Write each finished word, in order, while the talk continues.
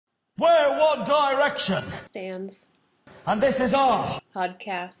We're One Direction. Stands. And this is our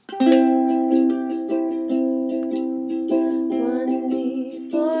Podcast. One D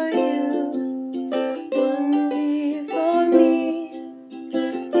for you, one D for me.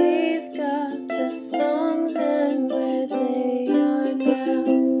 We've got the songs and where they are now.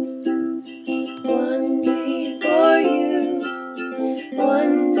 One D for you,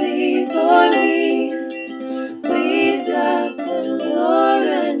 one D for me. We've got the lore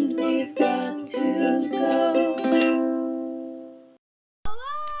and we've got to go.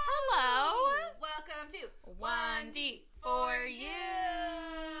 Welcome to 1D for you.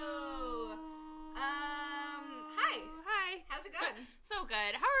 Hi. How's it going? So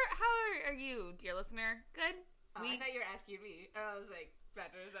good. How are you, dear listener? Good? I thought you were asking me. I was like,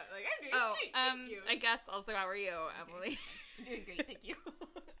 better. I'm doing Oh, great. Thank you. I guess also, how are you, Emily? I'm doing great. Thank you.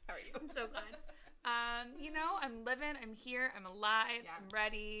 How are you? I'm so glad. I'm living. I'm here. I'm alive. Yeah. I'm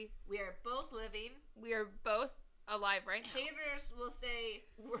ready. We are both living. We are both alive right now. Haters will say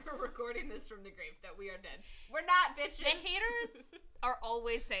we're recording this from the grave, that we are dead. We're not, bitches. The haters are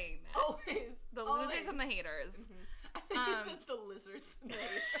always saying that. Always. The losers and the haters. Mm-hmm. I think you said the lizards and the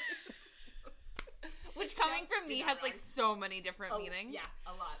haters. Which, coming from me, has like so many different meanings. Yeah,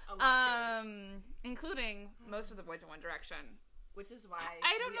 a lot including most of the boys in One Direction. Which is why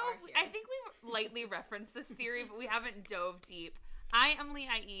I don't know. I think we lightly referenced this theory, but we haven't dove deep. Emily,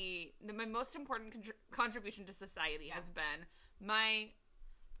 i.e., my most important contribution to society has been my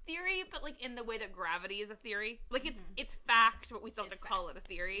theory, but like in the way that gravity is a theory. Like it's fact, but we still have to call it a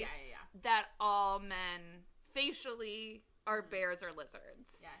theory. Yeah. That all men facially are bears or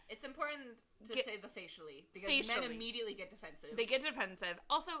lizards. Yeah, it's important to say the facially, because men immediately get defensive. They get defensive.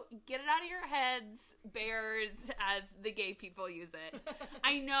 Also, get it out of your heads, bears, as the gay people use it.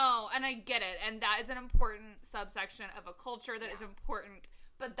 I know, and I get it, and that is an important subsection of a culture that is important,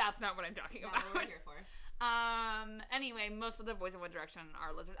 but that's not what I'm talking about. What we're here for. Anyway, most of the boys in One Direction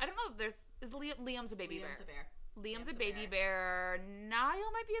are lizards. I don't know, Liam's a baby bear. Liam's a baby bear.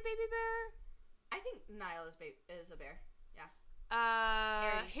 Niall might be a baby bear. I think Niall is a bear. Yeah.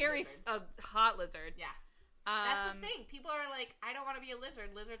 Harry's a hot lizard. Yeah. That's the thing. People are like, I don't want to be a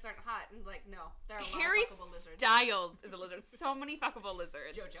lizard. Lizards aren't hot. And like, no, there are a lot Harry of fuckable lizards. Styles is a lizard. So many fuckable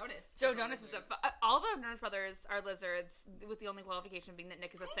lizards. Joe Jonas. Is all the Jonas brothers are lizards, with the only qualification being that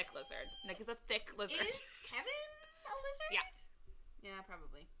Nick is a thick lizard. Nick is a thick lizard. Is Kevin a lizard? Yeah. Yeah,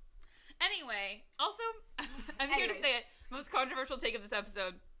 probably. Anyway, also, I'm here to say it. Most controversial take of this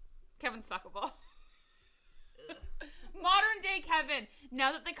episode: Kevin's fuckable. Modern day Kevin,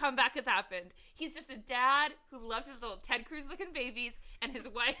 now that the comeback has happened, he's just a dad who loves his little Ted Cruz looking babies and his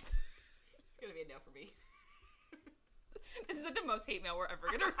wife. It's gonna be a no for me. This is like the most hate mail we're ever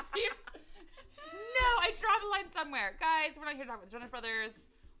gonna receive. No, I draw the line somewhere. Guys, we're not here to talk about the Jonas Brothers.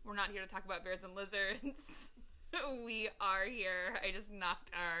 We're not here to talk about bears and lizards. We are here. I just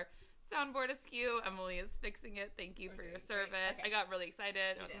knocked our soundboard askew. Emily is fixing it. Thank you for your service. Okay. I got really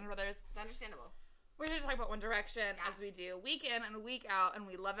excited about Jonas Brothers. It's understandable. We're here to talk about One Direction, as we do week in and week out, and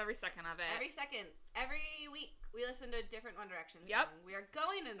we love every second of it. Every second. Every week, we listen to a different One Direction song. Yep. We are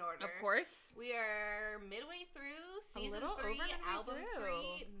going in order. Of course. We are midway through season 3, album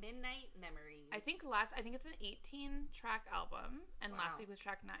 3, Midnight Memories. I think it's an 18-track album, and last week was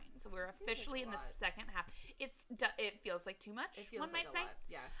track 9. So we're officially in the second half. It feels like too much, one might say.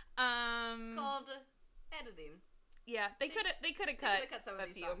 Yeah. It's called editing. Yeah, they could have cut some of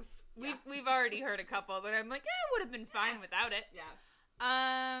these songs. We've already heard a couple that I'm like, it would have been fine without it.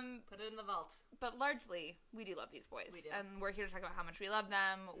 Yeah. Put it in the vault. But largely, we do love these boys. We do. And we're here to talk about how much we love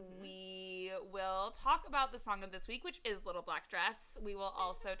them. Mm-hmm. We will talk about the song of this week, which is Little Black Dress. We will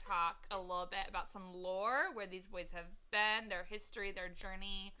also talk a little bit about some lore, where these boys have been, their history, their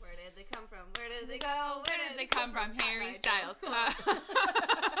journey. Where did they come from? Where did they go? Where did they come from? Harry Styles.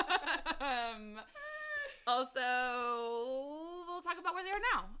 Also, we'll talk about where they are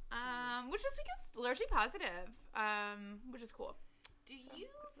now, which this week is largely positive, which is cool. Do you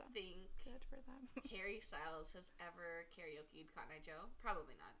think good for them. Harry Styles has ever karaoke'd Cotton Eye Joe?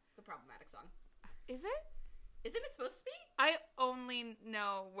 Probably not. It's a problematic song. Is it? Isn't it supposed to be? I only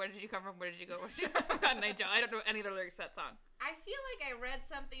know Where Did You Come From, Where Did You Go, Where Did You Come From, Cotton Eye Joe. I don't know any of the lyrics to that song. I feel like I read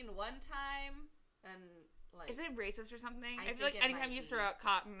something one time, and like... Is it racist or something? I feel think like anytime you throw out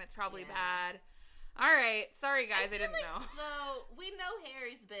cotton, it's probably bad. Alright, sorry guys, I didn't know. Though, we know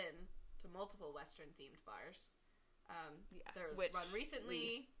Harry's been to multiple Western-themed bars. There was one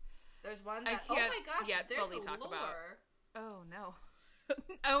recently. There's one that... Oh my gosh, there's a lore. About. Oh no.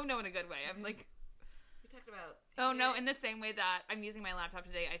 Oh no, in a good way. I'm like... We talked about... Oh no, in the same way that I'm using my laptop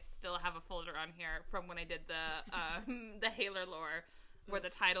today, I still have a folder on here from when I did the Haler lore where the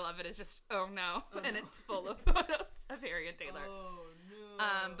title of it is just "Oh no," and it's full of photos of Harry and Taylor. Oh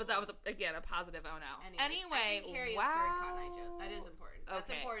no! But that was again a positive "Oh no." Anyway, I think Harry wow. is very Cotton Eye Joe. That is important. That's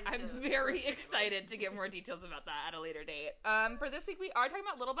okay. important. I'm very excited to get more details about that at a later date. For this week, we are talking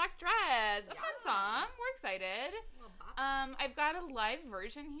about Little Black Dress, a fun song. We're excited. I've got a live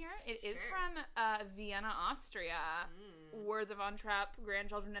version here. It is from Vienna, Austria. Words of On Trap,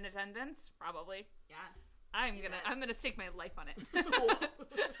 grandchildren in attendance, probably. Yeah. I'm gonna stake my life on it.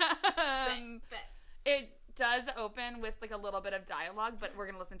 It does open with like a little bit of dialogue, but we're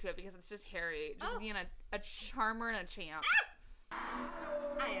gonna listen to it because it's just Harry just being a charmer and a champ.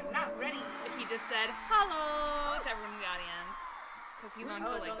 I am not ready. He just said hello to everyone in the audience because he learned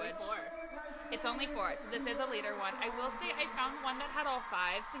the language. It's only 4, so this is a later one. I will say I found one that had all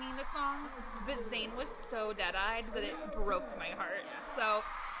 5 singing the song, but Zayn was so dead-eyed that it broke my heart. So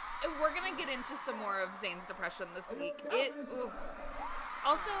we're gonna get into some more of Zayn's depression this week.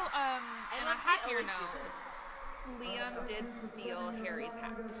 Also, and a hat here now. Liam did steal Harry's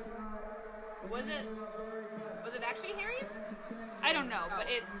hat. Was it actually Harry's? I don't know, but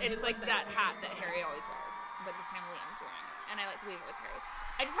it's like that hat that Harry always wears, but this time Liam's wearing it, and I like to believe it was Harry's.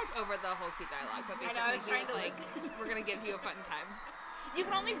 I just talked over the whole cute dialogue, but basically he was like, "We're gonna give you a fun time." You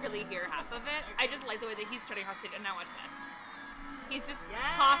can only really hear half of it. I just like the way that he's starting hostage, and now watch this. He's just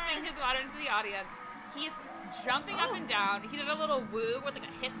tossing his water into the audience. He's jumping up and down. He did a little woo with like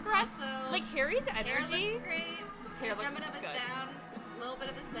a hip thrust. Also, like Harry's energy. Hair looks great. He's jumping up his down. A little bit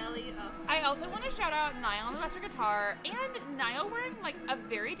of his belly. I also want to shout out Niall on the electric guitar, and Niall wearing like a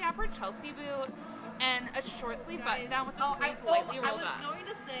very dapper Chelsea boot and a short sleeve button down with the sleeves lightly rolled up. I was going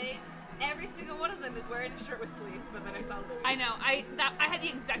to say every single one of them is wearing a shirt with sleeves, but then I saw Louis. I know. I had the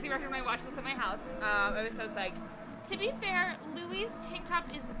exact same reaction when I watched this at my house. I was so psyched. To be fair, Louis' tank top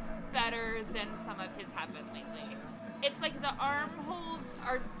is better than some of his have been lately. It's like the armholes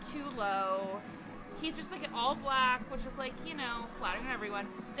are too low. He's just like all black, which is like, flattering everyone.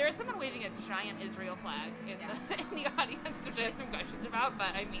 There is someone waving a giant Israel flag in the audience, which I have some questions about,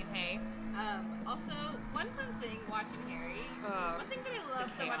 but I mean, hey. Also, one fun thing watching Harry, one thing that I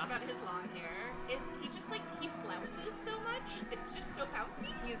love so much about his long hair is he flounces so much. It's just so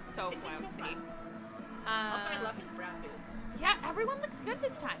bouncy. He's so flouncy. Also, I love his brown boots. Yeah, everyone looks good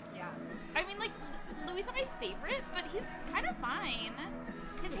this time. Yeah. I mean, like, Louis is not my favorite, but he's kind of fine.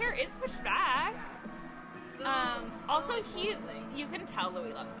 His hair is pushed back. Yeah. Also, you can tell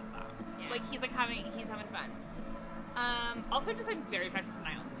Louis loves this song. Yeah. Like, he's having fun. Also, just I'm very attracted to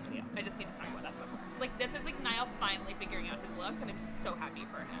Niall in this video. I just need to talk about that some more. Like, this is like Niall finally figuring out his look, and I'm so happy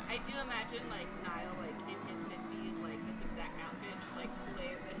for him. I do imagine like Niall, like in his 50s, like this exact outfit, just like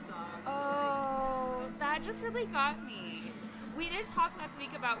playing this song. That just really got me. We did talk last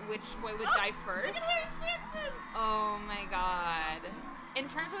week about which boy would die first. Look at his dance moves. Oh my god. In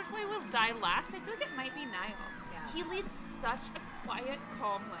terms of which boy will die last, I feel like it might be Niall. Yeah. He leads such a quiet,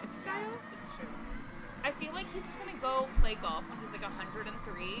 calm lifestyle. It's true. I feel like he's just gonna go play golf when he's like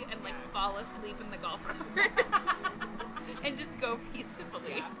 103 and like fall asleep in the golf course and just go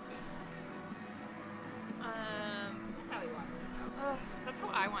peacefully. Yeah. That's how he wants to go. That's how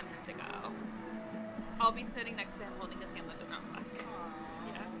I want him to go. I'll be sitting next to him holding his hand like a groundhog.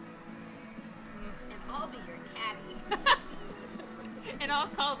 Yeah. And I'll be your caddy. And I'll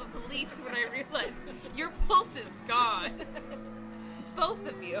call the police when I realize your pulse is gone. Both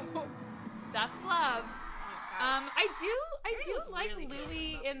of you. That's love. I do like really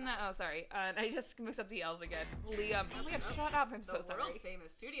Louis in the. Oh, sorry. I just mixed up the L's again. Liam. Oh my god, shut up! I'm so sorry. The world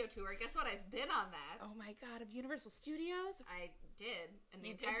famous studio tour. Guess what? I've been on that. Oh my god, of Universal Studios. I did, and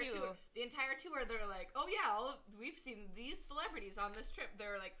the entire tour. The entire tour, they're like, "Oh yeah, we've seen these celebrities on this trip."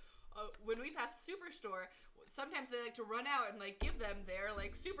 They're like, when we passed Superstore, sometimes they like to run out and like give them their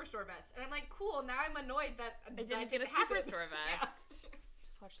like Superstore vests, and I'm like, "Cool." Now I'm annoyed that I didn't get a Superstore vest. Yeah. Just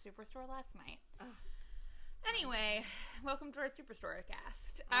watched Superstore last night. Anyway, welcome to our Superstore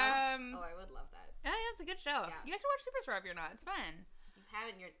cast. I would love that. Yeah, it's a good show. Yeah. You guys should watch Superstore if you're not. It's fun. You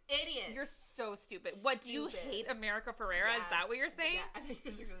haven't, you're an idiot. You're so stupid. What, do you hate America Ferrera? Yeah. Is that what you're saying? Yeah, I think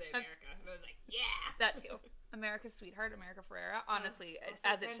you're just going to say America. And I was like, yeah. That too. America's sweetheart, America Ferrera. Honestly,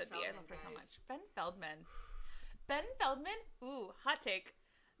 as it should be. I love her so much. Ben Feldman. Ooh, hot take.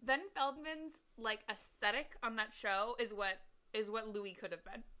 Ben Feldman's, like, aesthetic on that show is what Louis could have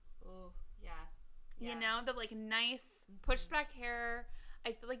been. Ooh, yeah. You know, the, like, nice, pushed-back hair.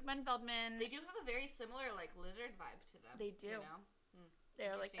 I feel like Ben Feldman... They do have a very similar, like, lizard vibe to them. They do. You know?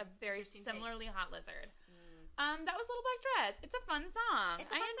 They're, like, a very similarly hot lizard. That was Little Black Dress. It's a fun song.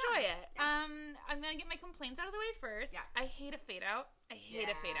 I enjoy it. Yeah. I'm going to get my complaints out of the way first. Yeah. I hate a fade-out.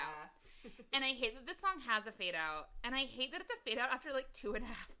 And I hate that this song has a fade out. And I hate that it's a fade out after like 2.5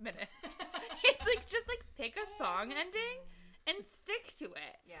 minutes. It's like, just like pick a song ending and stick to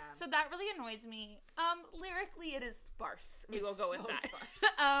it. Yeah. So that really annoys me. Lyrically, it is sparse. We will go with that. Sparse.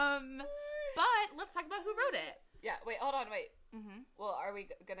 But let's talk about who wrote it. Yeah, wait, hold on, wait. Mm-hmm. Well, are we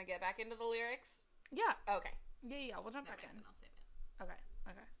gonna get back into the lyrics? Yeah. Okay. Yeah, we'll jump back in. Then I'll save it. Okay.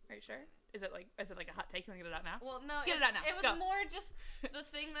 Are you sure? Is it like a hot take? Can we get it out now? Well, no. Get it out now. It was Go. more just the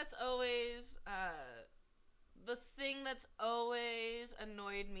thing that's always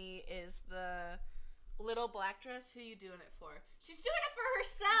annoyed me is the little black dress. Who you doing it for? She's doing it for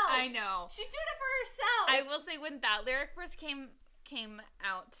herself. I know. She's doing it for herself. I will say, when that lyric first came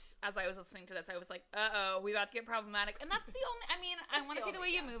out as I was listening to this, I was like, we about to get problematic. And that's the only, I mean, I want to see the way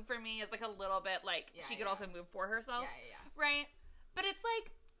you move for me is like a little bit like she could also move for herself. Yeah. Right? But it's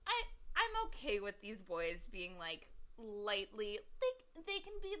like, I'm okay with these boys being like lightly, they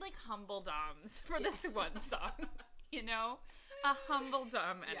can be like humble doms for this one song. You know? A humble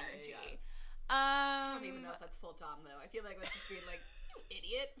dom energy. Yeah. I don't even know if that's full dom though. I feel like that's just being like, you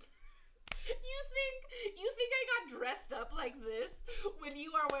idiot. You think I got dressed up like this when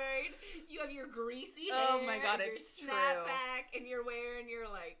you have your greasy hair, oh my god, and it's your snapback, and you're wearing your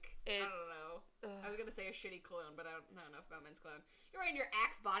like, I don't know. I was gonna say a shitty cologne, but I don't know enough about men's cologne. You're wearing your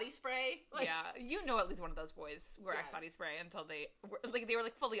Axe body spray. Like, yeah, you know, at least one of those boys wore Axe body spray until they were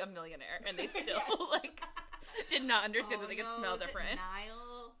like fully a millionaire, and they still like did not understand that they could smell different.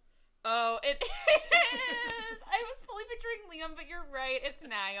 Niall? Oh, it is. I was fully picturing Liam, but you're right. It's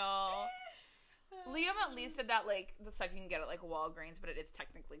Niall. Liam at least did that, like, the stuff you can get at, like, Walgreens, but it is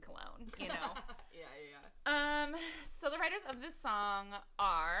technically cologne, you know? Yeah. So the writers of this song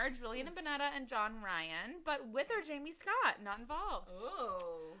are Julian and Bonetta and John Ryan, but with or Jamie Scott, not involved.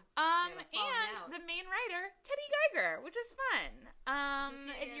 Oh. And the main writer, Teddy Geiger, which is fun.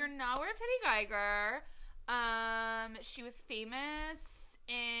 If you're not aware of Teddy Geiger, she was famous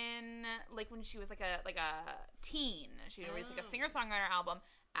in, like, when she was, like a teen. She released, like, a singer-songwriter album.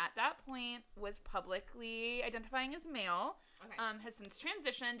 At that point, was publicly identifying as male, has since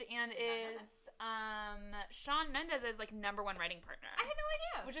transitioned, and is Shawn Mendes' like #1 writing partner. I had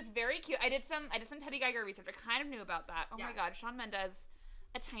no idea, which is very cute. I did some Teddy Geiger research. I kind of knew about that. Oh my god, Shawn Mendes,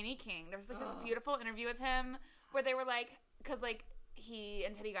 a tiny king. There was like this beautiful interview with him where they were like, because like he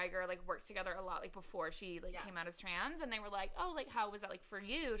and Teddy Geiger like worked together a lot like before she like came out as trans, and they were like, oh, like how was that like for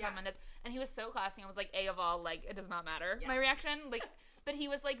you, Shawn Mendes? And he was so classy. I was like, A of all, like it does not matter. My reaction, like. But he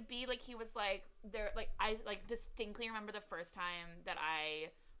was like B, like he was like there, like I like distinctly remember the first time that I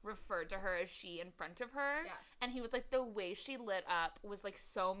referred to her as she in front of her, and he was like the way she lit up was like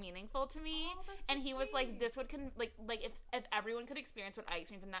so meaningful to me, and he was like this would like if everyone could experience what I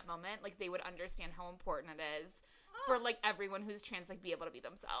experienced in that moment, like they would understand how important it is for like everyone who's trans like be able to be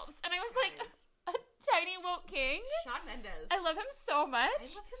themselves, and I was like. A tiny woke king. Shawn Mendes. I love him so much. I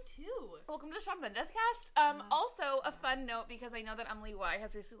love him too. Welcome to the Shawn Mendes cast. Also, a fun note, because I know that Emily Y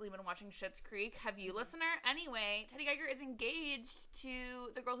has recently been watching Schitt's Creek. Have you, listener? Anyway, Teddy Geiger is engaged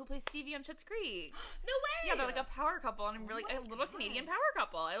to the girl who plays Stevie on Schitt's Creek. No way! Yeah, they're like a power couple, and really a little Canadian power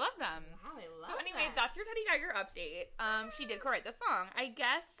couple. I love them. Wow, I love So anyway, that's your Teddy Geiger update. She did co-write the song. I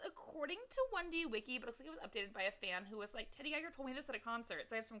guess, according to 1D Wiki, but it looks like it was updated by a fan who was like, Teddy Geiger told me this at a concert,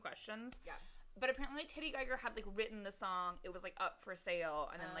 so I have some questions. Yeah. But apparently Teddy Geiger had, like, written the song. It was, like, up for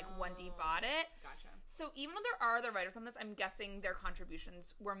sale, and then, like, 1D bought it. Gotcha. So even though there are other writers on this, I'm guessing their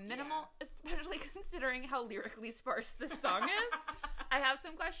contributions were minimal, especially considering how lyrically sparse this song is. I have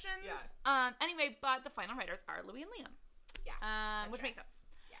some questions. Yeah. Anyway, but the final writers are Louis and Liam. Yeah. Which makes sense.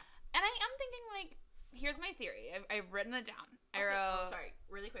 Yeah. And I am thinking, like, here's my theory. I've written it down. Sorry,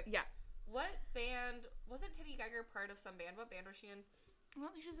 really quick. Yeah. What band, wasn't Teddy Geiger part of some band? What band was she in? I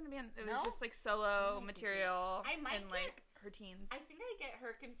don't think she was in a band. It was just like solo material in like her teens. I think I get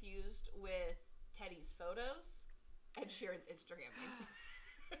her confused with Teddy's photos and Sharon's Instagram name.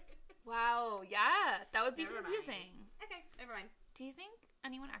 Wow, yeah, that would be confusing. Okay, never mind. Do you think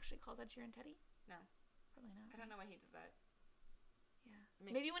anyone actually calls Ed Sheeran Teddy? No, probably not. I don't know why he did that. Yeah,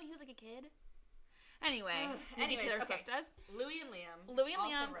 maybe when he was like a kid. Anyway, Taylor Swift does. Louis and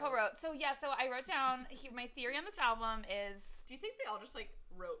Liam co-wrote. So I wrote down my theory on this album is. Do you think they all just like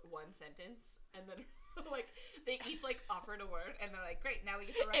wrote one sentence and then like they each like offered a word and they're like, great, now we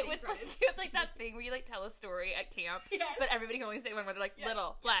get to write credits. It was like that thing where you like tell a story at camp, but everybody can only say one word. They're like,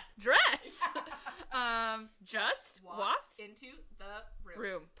 little black dress. Just walked into the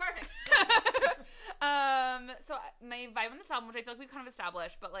room. Perfect. So my vibe on this album, which I feel like we kind of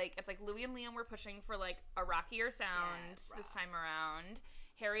established, but like it's like Louis and Liam were pushing for like a rockier sound this time around.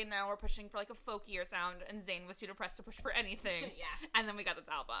 Harry and I were pushing for, like, a folkier sound, and Zayn was too depressed to push for anything. Yeah. And then we got this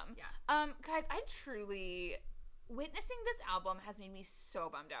album. Yeah. Guys, I truly... Witnessing this album has made me so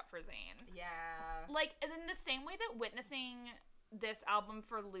bummed out for Zayn. Yeah. Like, in the same way that witnessing this album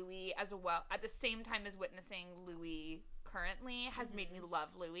for Louis as well, at the same time as witnessing Louis currently, has made me love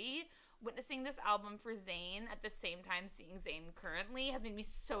Louis. Witnessing this album for Zayn at the same time seeing Zayn currently has made me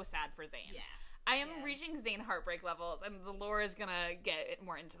so sad for Zayn. Yeah. I am reaching Zayn heartbreak levels, and Laura is gonna get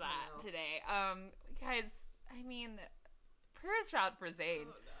more into that today. Guys, I mean, prayers out for Zayn.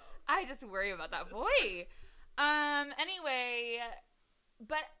 Oh, no. I just worry about that boy. Anyway,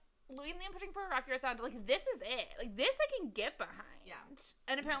 but Louis and Liam pushing for a rockier sound, like, this is it. Like, this I can get behind. Yeah.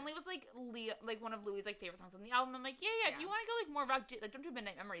 And apparently it was, like, one of Louis' like, favorite songs on the album. I'm like, yeah, if you want to go, like, more rock, like, don't do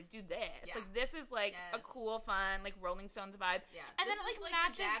Midnight Memories, do this. Yeah. Like, this is, like, a cool, fun, like, Rolling Stones vibe. Yeah. And this then it, is, like, the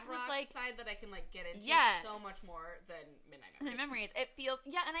matches dad with, rock like... side that I can, like, get into so much more than Midnight Memories. It feels...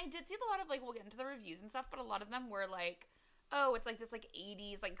 Yeah, and I did see a lot of, like, we'll get into the reviews and stuff, but a lot of them were, like... Oh, it's like this like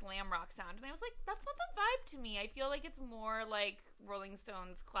 80s like glam rock sound. And I was like, that's not the vibe to me. I feel like it's more like Rolling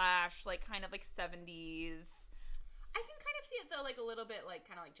Stones, Clash, like kind of like 70s. I can kind of see it though, like a little bit like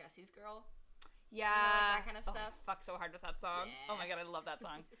kind of like Jesse's Girl. Yeah. You know, like that kind of stuff. Fuck so hard with that song. Yeah. Oh my god, I love that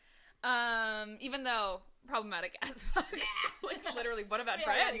song. Even though problematic as fuck. Yeah. Like literally, what about Yeah,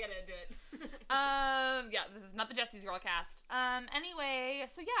 friends? we gotta get into it. Yeah, this is not the Jesse's Girl cast. Anyway,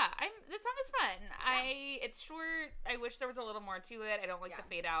 so yeah, this song is fun. Yeah. It's short. I wish there was a little more to it. I don't like the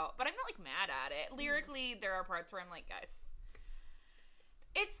fade out, but I'm not like mad at it. Lyrically, there are parts where I'm like, guys,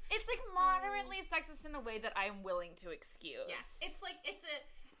 it's like moderately sexist in a way that I'm willing to excuse. Yes, it's like if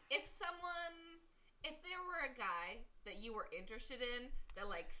there were a guy that you were interested in that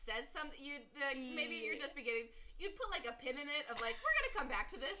like said something, maybe you're just beginning, you'd put like a pin in it of like, we're gonna come back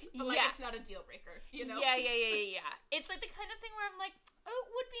to this, but like it's not a deal breaker, you know? Yeah. It's like the kind of thing where I'm like, oh,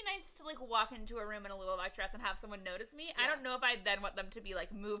 it would be nice to like walk into a room in a little black dress and have someone notice me. Yeah. I don't know if I'd then want them to be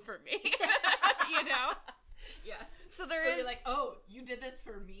like, move for me, you know? Yeah. So there is like, oh, you did this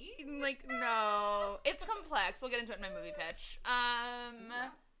for me? Like, no, it's complex. We'll get into it in my movie pitch.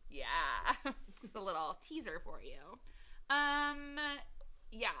 Yeah, the little teaser for you.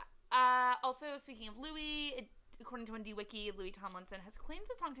 Also, speaking of Louis, according to 1D Wiki, Louis Tomlinson has claimed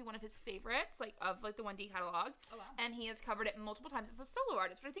this song to be one of his favorites, like, of, like, the 1D catalog. Oh, wow. And he has covered it multiple times as a solo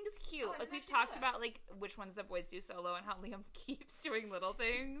artist, which I think is cute. Oh, like, we've talked about, like, which ones the boys do solo and how Liam keeps doing little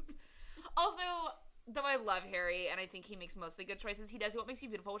things. Also, though I love Harry, and I think he makes mostly good choices, he does What Makes You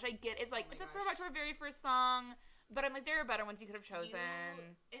Beautiful, which I get is, like, it's a throwback to our very first song. But I'm like, there are better ones you could have chosen.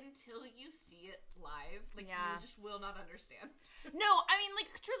 Until you see it live, like, you just will not understand. No, I mean, like,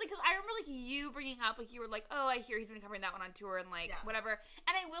 truly, because I remember, like, you bringing up, like, you were like, oh, I hear he's been covering that one on tour and, like, whatever.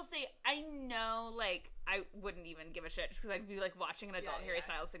 And I will say, I know, like, I wouldn't even give a shit just because I'd be, like, watching an adult Harry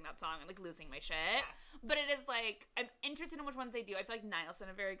Styles sing that song and, like, losing my shit. Yeah. But it is, like, I'm interested in which ones they do. I feel like Niles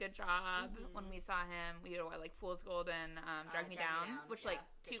did a very good job when we saw him. We did, like, Fool's Gold and Drag Me Down, which, like,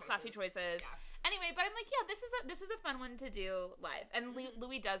 two classy choices. Yeah. Anyway, but I'm like, yeah, this is a fun one to do live, and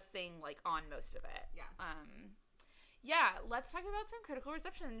Louis does sing like on most of it. Yeah. Let's talk about some critical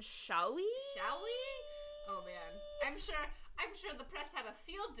reception, shall we? Oh man, I'm sure the press had a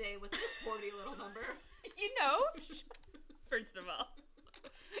field day with this horny little number. You know, first of all,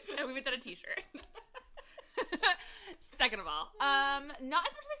 and we done a T-shirt. Second of all, not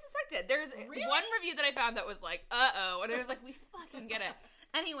as much as I suspected. There's one review that I found that was like, and I was like, we fucking get it.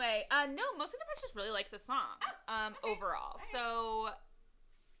 Anyway, no, most of the press just really likes this song, overall. Okay. So,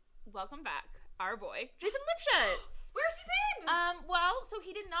 welcome back, our boy, Jason Lipschutz. Where's he been? So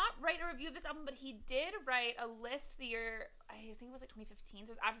he did not write a review of this album, but he did write a list the year, I think it was like 2015,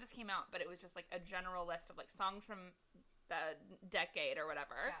 so it was after this came out, but it was just like a general list of like songs from the decade or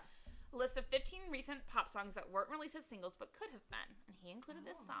whatever. Yeah. A list of 15 recent pop songs that weren't released as singles but could have been. And he included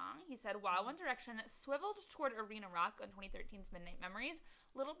this song. He said, while One Direction swiveled toward arena rock on 2013's Midnight Memories,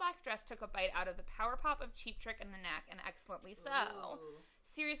 Little Black Dress took a bite out of the power pop of Cheap Trick and The Knack, and excellently so. Ooh.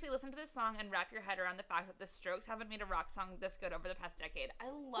 Seriously, listen to this song and wrap your head around the fact that the Strokes haven't made a rock song this good over the past decade. I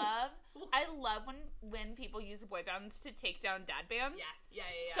love when people use boy bands to take down dad bands. Yeah.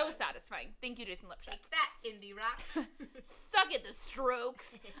 So satisfying. Thank you, Jason Lipschutz. It's that indie rock. Suck it, the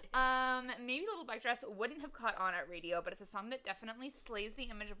Strokes. Maybe Little Black Dress wouldn't have caught on at radio, but it's a song that definitely slays the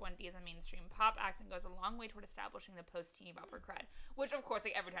image of 1D as a mainstream pop act and goes a long way toward establishing the post-teeny bopper cred. Which, of course,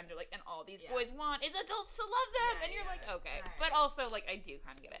 like every time they're like, and all these boys want is adults to love them, and you're like, okay. Right. But also, like, I do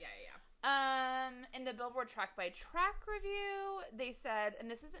kind of get it. In the Billboard track by track review, they said, and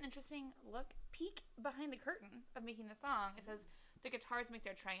this is an interesting peek behind the curtain of making the song. It says, The guitars make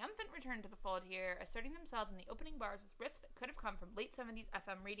their triumphant return to the fold here, asserting themselves in the opening bars with riffs that could have come from late 70s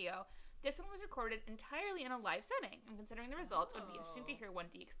FM radio. This one was recorded entirely in a live setting, and considering the results, it would be interesting to hear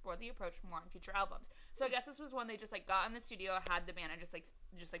 1D explore the approach more on future albums. So I guess this was one they just, like, got in the studio, had the band, and just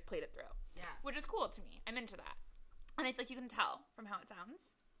played it through. Yeah. Which is cool to me. I'm into that. And I feel like you can tell from how it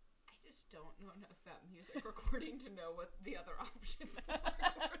sounds. I just don't know enough about music recording to know what the other options for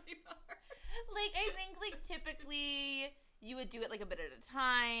recording are. Like, I think, like, typically you would do it, like, a bit at a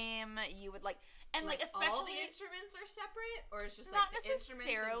time. You would, like, and, like, especially... all the instruments are separate? Or it's just, not like, the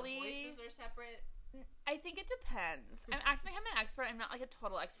instruments and the voices are separate? I think it depends. I'm acting like I'm an expert. I'm not, like, a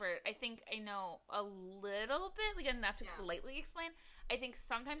total expert. I think I know a little bit, like, enough to politely explain. I think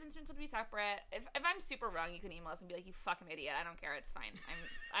sometimes instruments would be separate. If I'm super wrong, you can email us and be like, you fucking idiot. I don't care. It's fine.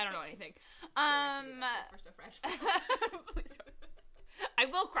 I don't know anything. We're so fragile. Please don't. I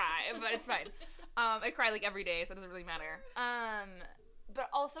will cry, but it's fine. I cry, like, every day, so it doesn't really matter. But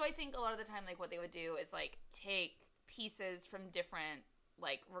also, I think a lot of the time, like, what they would do is, like, take pieces from different,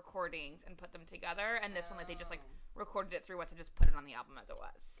 like, recordings and put them together. And this one, like, they just, like, recorded it through once and just put it on the album as it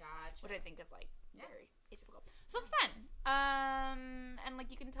was. Gotcha. Which I think is, like, very atypical. So it's fun. And,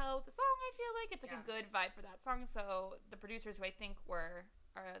 like, you can tell with the song, I feel like it's, like, a good vibe for that song. So the producers, who I think are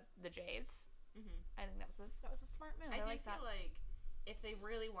the Jays. Mm-hmm. I think that was a smart move. I like that. Feel like if they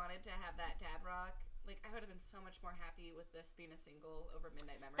really wanted to have that dad rock, like, I would have been so much more happy with this being a single over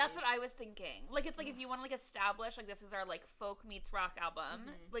Midnight Memories. That's what I was thinking. Like, it's like if you want to, like, establish, like, this is our, like, folk meets rock album,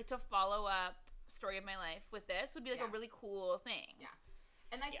 like, to follow up Story of My Life with this would be, like, a really cool thing. Yeah.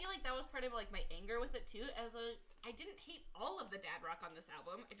 And I feel like that was part of, like, my anger with it, too. I didn't hate all of the dad rock on this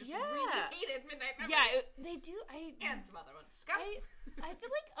album. I just really hated Midnight Memories. Yeah, they do. And some other ones. I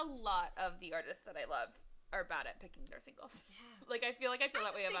feel like a lot of the artists that I love are bad at picking their singles. Yeah. Like, I feel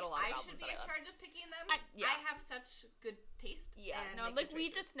that way about a lot of albums. I should be in charge of picking them. I have such good taste. Yeah, no, like,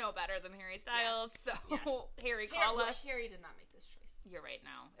 we just know better than Harry Styles, so Harry, call us. Harry did not make this choice. You're right,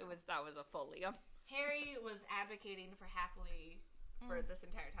 no. That was a full Liam. Harry was advocating for Happily for this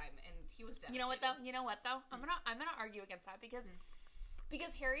entire time, and he was devastated. You know what though? I'm gonna argue against that because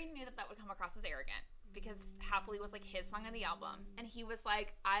Harry knew that would come across as arrogant. Because Happily was, like, his song on the album. And he was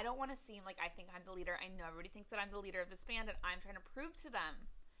like, I don't want to seem like I think I'm the leader. I know everybody thinks that I'm the leader of this band, and I'm trying to prove to them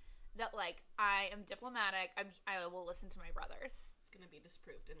that, like, I am diplomatic. I will listen to my brothers. It's going to be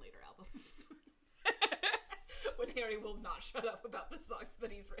disproved in later albums. When Harry will not shut up about the songs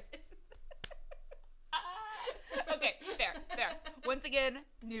that he's written. Okay, fair. Once again,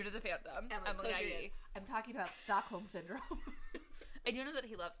 new to the fandom. Emily, I'm talking about Stockholm Syndrome. I do know that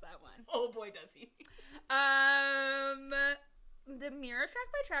he loves that one. Oh boy, does he. The Mirror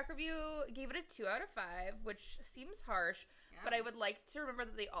track by track review gave it a 2 out of 5, which seems harsh, but I would like to remember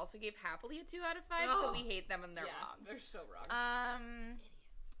that they also gave Happily a 2 out of 5, so we hate them and they're wrong. They're so wrong.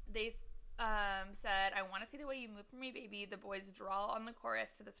 Idiots. They said, I want to see the way you move for me, baby. The boys drawl on the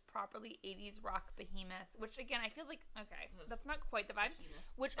chorus to this properly 80s rock behemoth, which, again, I feel like, okay, that's not quite the vibe,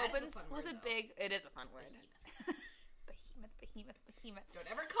 which opens with a big, it is a fun word. Behemoth. Don't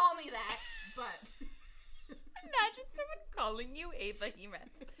ever call me that, but... Imagine someone calling you a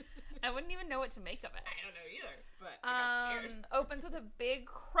behemoth. I wouldn't even know what to make of it. I don't know either, but I got scared. Opens with a big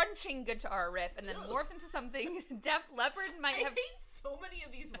crunching guitar riff and then morphs into something Def Leppard might have... I hate so many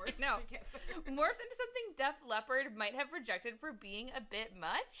of these words together. Morphs into something Def Leppard might have rejected for being a bit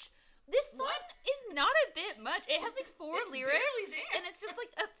much. This song is not a bit much. It has, like, 4 lyrics, and it's just,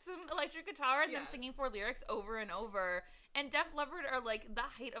 like, some electric guitar and them singing 4 lyrics over and over. And Def Leppard are, like, the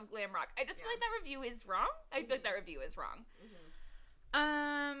height of glam rock. I just feel like that review is wrong. I feel like that review is wrong.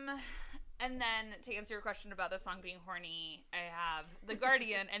 And then, to answer your question about the song being horny, I have The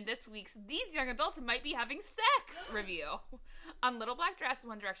Guardian and this week's These Young Adults Might Be Having Sex review. On Little Black Dress,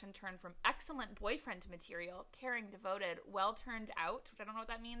 One Direction turned from excellent boyfriend material, caring, devoted, well turned out, which I don't know what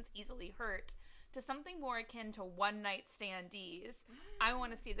that means, easily hurt, to something more akin to one-night standees. I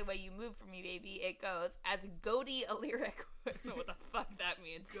want to see the way you move for me, baby. It goes as goatee a lyric. I don't know what the fuck that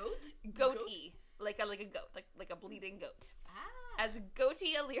means. Goatee. Like a goat. Like a bleeding goat. As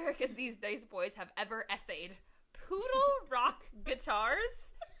goatee a lyric as these nice boys have ever essayed. Poodle rock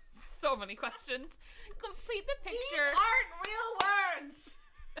guitars? So many questions. Complete the picture. These aren't real words!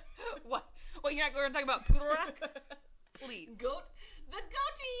 What? You're not going to talk about poodle rock? Please. The goatee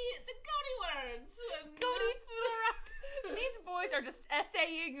words. Goatee poodle rock. These boys are just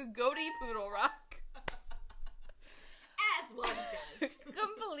essaying goatee poodle rock. As one does.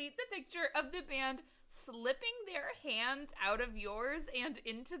 Complete the picture of the band slipping their hands out of yours and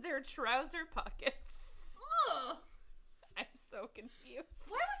into their trouser pockets. Ugh. I'm so confused.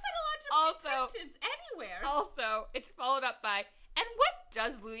 Why was that allowed to be printed anywhere? Also, it's followed up by, And what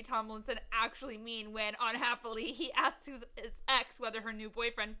does Louis Tomlinson actually mean when, unhappily, he asks his ex whether her new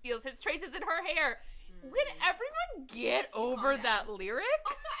boyfriend feels his traces in her hair? Can everyone get over that lyric?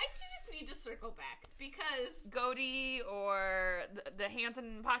 Also, I do just need to circle back because goatee or the hands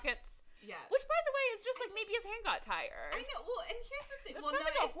in pockets. Yeah. Which, by the way, is just maybe his hand got tired. I know. Well, and here's the thing. It's well, not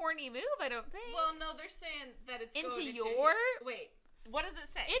like a horny move, I don't think. Well, no, they're saying that it's into going your. Wait, what does it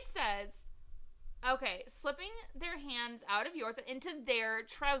say? It says, okay, slipping their hands out of yours and into their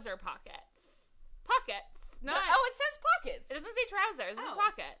trouser pockets. Pockets. Not, it says pockets. It doesn't say trousers. It says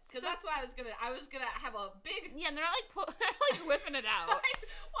pockets. Because that's why I was gonna have a big. Yeah, and they're not like whipping it out.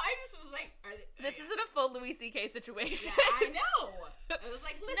 I just was like, this isn't a full Louis C.K. situation. Yeah, I know. I was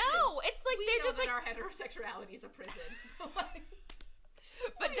like, listen. No, it's like they're just that like our heterosexuality is a prison.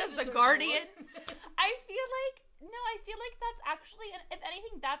 But does the Guardian? I feel like that's actually, if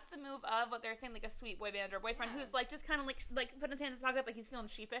anything, that's the move of what they're saying, like a sweet boy band or boyfriend who's like just kind of like putting his hands in his pockets, like he's feeling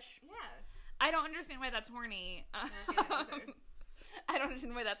sheepish. Yeah. I don't understand why that's horny. I don't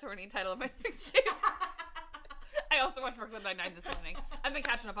understand why that's horny. Title of my mixtape. I also watched Brooklyn Nine-Nine this morning. I've been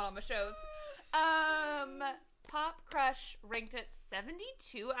catching up on all my shows. Pop Crush ranked it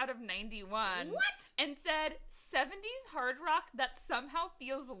 72 out of 91. What? And said 70s hard rock that somehow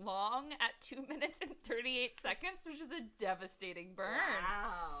feels long at 2 minutes and 38 seconds, which is a devastating burn.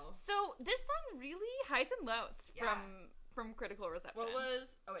 Wow. So this song really highs and lows from critical reception. What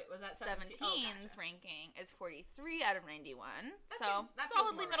was... Oh, wait, was that 17? 17's ranking is 43 out of 91. That feels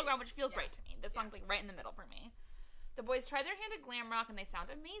solidly middle right. ground, which feels right to me. This song's like right in the middle for me. The boys try their hand at glam rock and they sound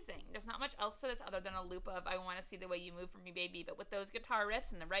amazing. There's not much else to this other than a loop of I want to see the way you move for me, baby. But with those guitar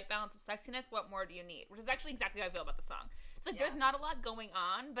riffs and the right balance of sexiness, what more do you need? Which is actually exactly how I feel about the song. It's like there's not a lot going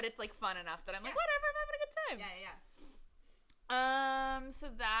on, but it's like fun enough that I'm like, whatever, I'm having a good time. Yeah.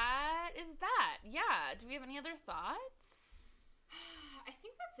 So that is that. Yeah. Do we have any other thoughts? I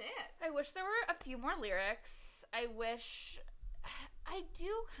think that's it. I wish there were a few more lyrics. I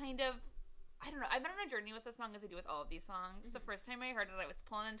do kind of, I don't know. I've been on a journey with this song as I do with all of these songs. Mm-hmm. The first time I heard it, I was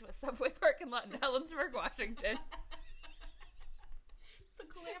pulling into a subway parking lot in Helensburgh, Washington. The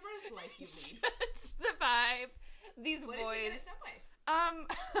glamorous life you lead. Just the vibe. These what boys. Did you get at Subway?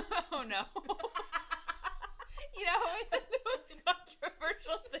 Oh no. You know how I said the most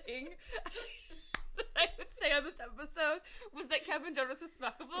controversial thing that I would say on this episode was that Kevin Jonas was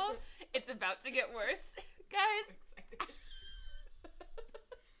fuckable? It's about to get worse. Guys.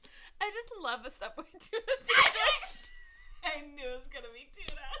 I just love a Subway tuna sandwich. I knew it was gonna be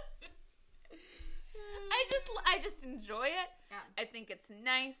tuna. I just enjoy it. Yeah. I think it's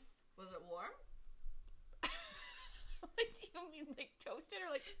nice. Was it warm? Like, do you mean like toasted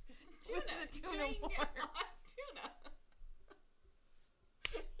or like tuna? Was the tuna warm? Tuna.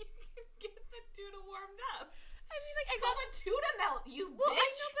 You can get the tuna warmed up. I mean, like, I got the tuna melt, you bitch. I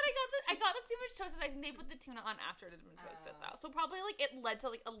know, but I got the sandwich toasted. I think they put the tuna on after it had been toasted, though. So probably, like, it led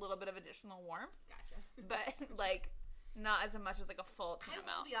to, like, a little bit of additional warmth. Gotcha. But, like, not as much as, like, a full tuna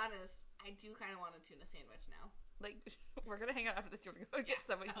melt. I will be honest, I do kind of want a tuna sandwich now. Like, we're going to hang out after this. We're going to go get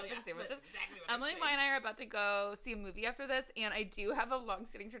Subway tuna sandwiches. That's exactly what Emily, Maya, and I are about to go see a movie after this, and I do have a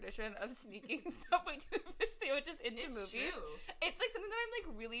long-standing tradition of sneaking Subway tuna fish sandwiches into movies. True. It's, like, something that I'm,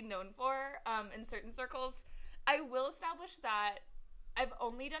 like, really known for in certain circles. I will establish that I've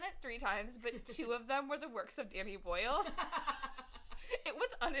only done it 3 times, but 2 of them were the works of Danny Boyle. It was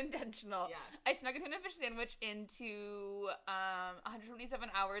unintentional. Yeah. I snuck a tuna fish sandwich into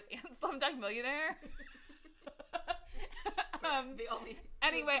 127 Hours and Slumdog Millionaire.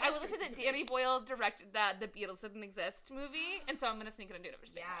 Anyway, I will listen to Danny Boyle directed that The Beatles Didn't Exist movie, and so I'm going to sneak it into a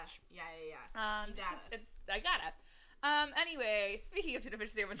fish sandwich. Yeah. You got it. I got it. Anyway, speaking of tuna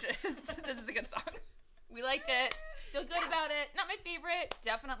fish sandwiches, this is a good song. We liked it. Feel good about it. Not my favorite.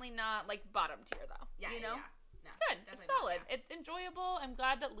 Definitely not, like, bottom tier, though. Yeah, you know? No, it's good. It's solid. It's enjoyable. I'm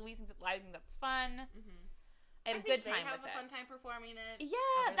glad that Louis sings it live. I think that's fun. Mm-hmm. I had a good time with it. They have a fun time performing it.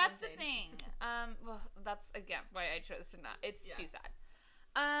 Yeah, that's the thing. Well, that's, again, why I chose to not. It's too sad.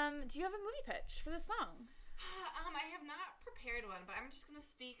 Do you have a movie pitch for this song? I have not prepared one, but I'm just going to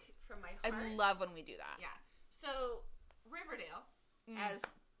speak from my heart. I love when we do that. Yeah. So, Riverdale has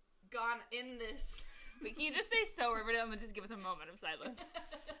gone in this... But can you just say so Riverdale and then just give us a moment of silence?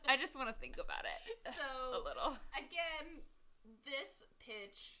 I just want to think about it a little. Again, this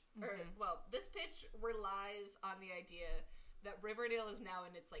pitch, this pitch relies on the idea that Riverdale is now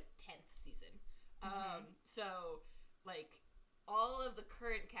in its, like, 10th season. So, like, all of the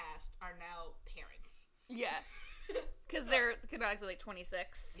current cast are now parents. Yeah. Because they're canonically, like,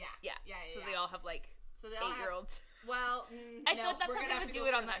 26. Yeah. So they all have, like, 8-year-olds. Well, I thought that's how they would do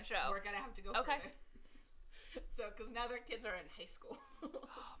it on that show. We're going to have to go further. So, because now their kids are in high school. Oh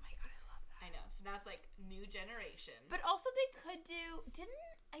my god, I love that. I know. So now it's like new generation. But also they could do,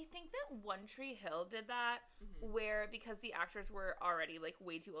 I think that One Tree Hill did that, where because the actors were already like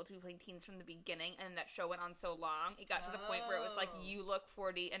way too old to be playing teens from the beginning, and that show went on so long, it got to the point where it was like, you look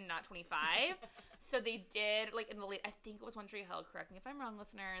 40 and not 25. So they did, like in the late, I think it was One Tree Hill, correct me if I'm wrong,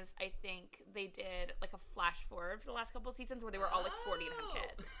 listeners, I think they did like a flash forward for the last couple of seasons where they were all like 40 and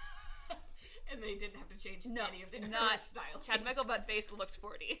had kids. And they didn't have to change any of their style. Chad Michael Buttface looked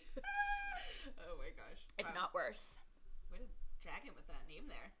 40. Oh my gosh. If not worse. Way to drag him with that name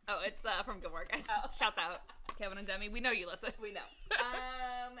there. Oh, it's from Gilmore Guys. Shouts out. Kevin and Demi. We know you listen. We know.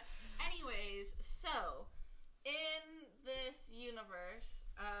 Anyways, so in this universe,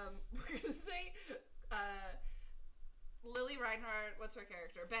 we're gonna say Lily Reinhardt, what's her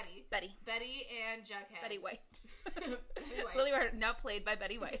character? Betty and Jughead. Betty White. Betty White. Lily Reinhardt, now played by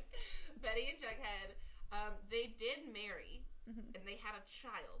Betty White. Betty and Jughead, they did marry, and they had a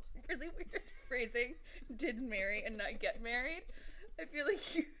child. Really weird phrasing. Did marry and not get married. I feel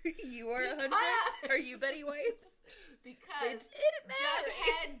like you are 100. Are you Betty White? Because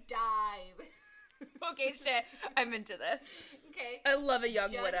Jughead died. Okay, shit. I'm into this. Okay. I love a young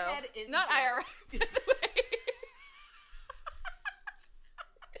Jughead widow. Is not dead. IRA, by the way.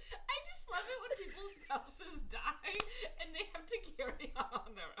 I just love it when people's spouses die and they have to carry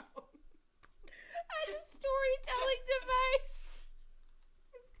on their own. As a storytelling device.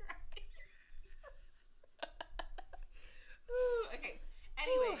 Okay.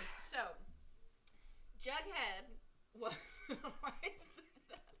 Anyways, so Jughead was why is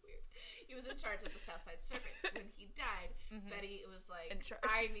that weird? He was in charge of the Southside Serpents. When he died, Betty was like,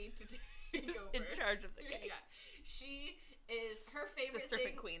 I need to take over. In charge of the gang. Yeah. She is her favorite The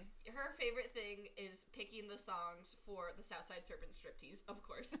Serpent thing. Queen. Her favorite thing is picking the songs for the Southside Serpent striptease, of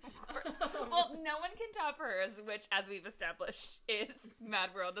course. Well, no one can top hers, which, as we've established, is Mad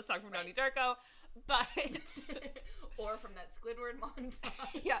World, the song from Donnie Darko. But or from that Squidward montage.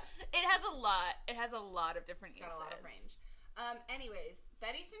 Yeah, it has a lot. It has a lot of different uses. Got a lot of range. Anyways,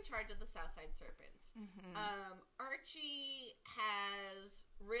 Betty's in charge of the Southside Serpents. Archie has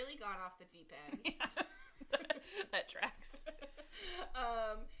really gone off the deep end. Yeah. That tracks.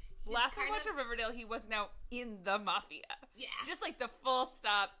 Last time I watched Riverdale, he was now in the mafia. Yeah. Just like the full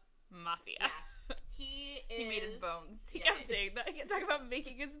stop mafia. Yeah. He made his bones. He kept saying that. He kept talking about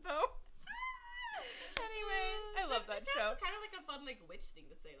making his bones. Anyway, I love that show. Sounds kind of like a fun like witch thing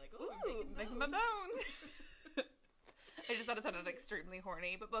to say. Like, oh, ooh, I'm making my bones. I just thought it sounded extremely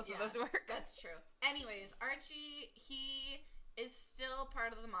horny, but both of those work. That's true. Anyways, Archie, he is still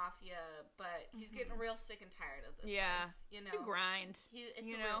part of the mafia, but he's getting real sick and tired of this. Yeah, life, you know, it's a grind.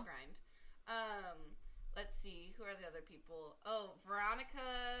 It's a real grind. Let's see, who are the other people? Oh,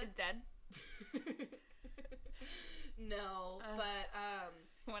 Veronica is dead. No, but I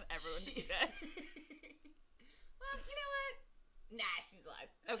want everyone to be dead. Well, you know what? Nah, she's alive.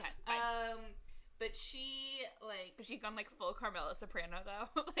 Okay. Fine. But she Has she gone like full Carmela Soprano though?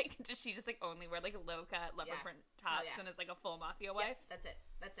 Like, does she just like only wear like low cut leopard print tops and is like a full mafia wife? That's it.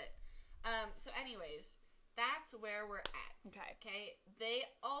 So anyways, that's where we're at. Okay. They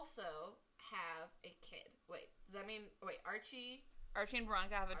also have a kid. Wait, does that mean Archie and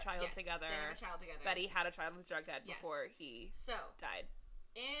Veronica have a child together. They have a child together. Betty had a child with Jughead before he died.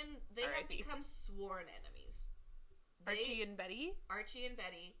 And they have become sworn enemies. Archie and Betty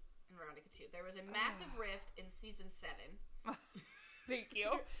and Veronica too. There was a massive rift in season 7. Thank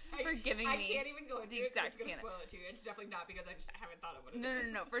you for giving me. I can't even go into the it. exact It's gonna spoil it to you. It's definitely not because I just haven't thought of what it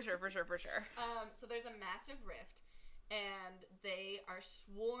is. No, for sure. So there's a massive rift, and they are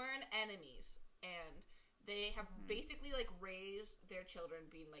sworn enemies, and they have basically like raised their children,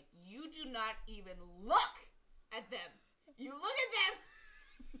 being like, you do not even look at them. You look at them.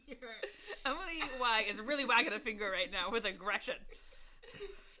 Emily Y is really wagging a finger right now with aggression.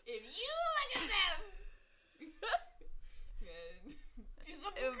 If you look at them, do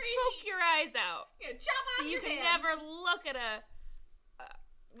something crazy. Poke your eyes out. Yeah, chop off you your can hands. never look at a.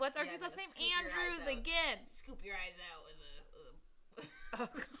 What's Archie's last name? Andrews again. Scoop your eyes out with a.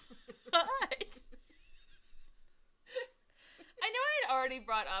 What? I know I had already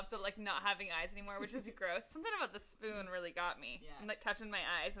brought up the like not having eyes anymore, which is gross. Something about the spoon really got me. Yeah. I'm like touching my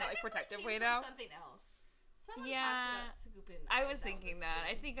eyes in a like protective way now. Something else. Someone talks about scooping. I was thinking that.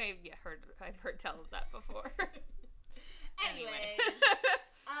 I think I've heard tell of that before. Anyways,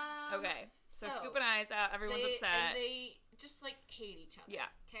 okay. So scooping eyes out. Everyone's upset. And they just like hate each other. Yeah.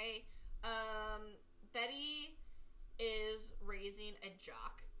 Okay. Betty is raising a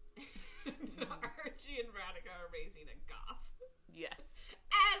jock. Archie and Veronica are raising a goth. Yes.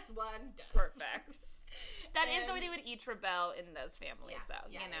 As one does. Perfect. That is the way they would each rebel in those families, though.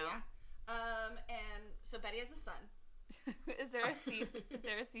 Yeah, you know. Yeah. And so Betty has a son. Is there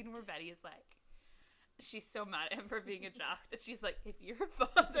a scene where Betty is like, she's so mad at him for being a jock that she's like, if your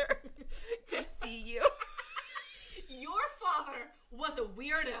father could see you. Your father was a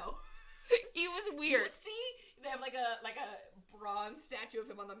weirdo. He was Do weird. you see? They have like a bronze statue of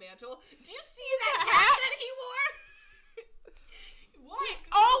him on the mantle. Do you see that hat that he wore? What? He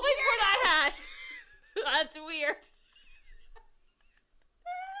always wore that hat. That's weird.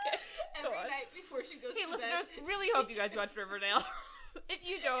 Okay, Every night before she goes hey, to listeners, bed. really hope you guys watch Riverdale. If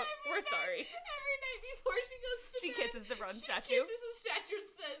you don't, we're sorry. Every night before she goes to She bed. kisses the bronze statue. She kisses the statue and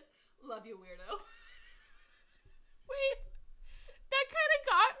says, "Love you, weirdo." Wait, that kind of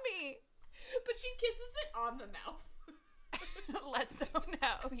got me. But she kisses it on the mouth. Less so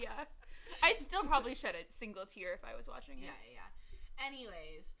now, yeah. I'd still probably shed a single tear if I was watching it. Yeah.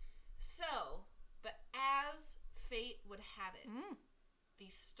 Anyways, so, but as fate would have it,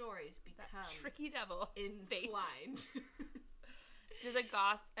 these stories become That tricky devil. entwined. Do the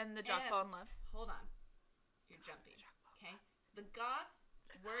goth and the jock fall in love? Hold on. You're jumping. Okay? The goth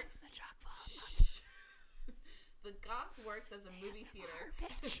works... The goth works as a movie theater.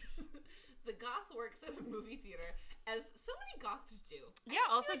 The goth works at a movie theater, as so many goths do. Yeah,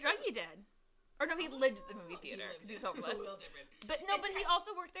 also Druggy did. Or no, he lived at the movie theater because he was homeless. A little different. But no, but he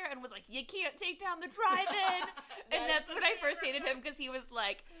also worked there and was like, you can't take down the drive-in. And that's when I first hated him, because he was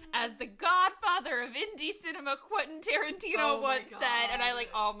like, as the godfather of indie cinema, Quentin Tarantino once said, and I like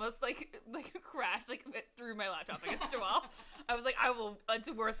almost like crashed, like threw my laptop against a wall. I was like,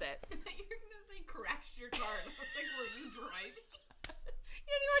 it's worth it. You're gonna say crash your car, and I was like, were you driving?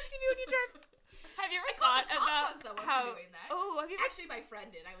 Yeah, you watch TV when you drive. Have you ever called thought the cops about on someone how? for doing that. Oh, have you ever? Actually, my friend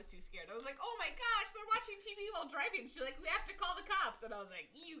did. I was too scared. I was like, "Oh my gosh, they're watching TV while driving." She's like, "We have to call the cops," and I was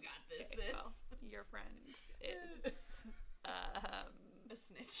like, "You got this, Okay, sis." well, your friend is A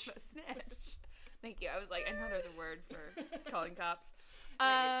snitch. a snitch. Thank you. I was like, I know there's a word for calling cops.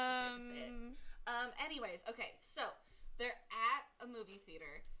 Anyways, okay, so they're at a movie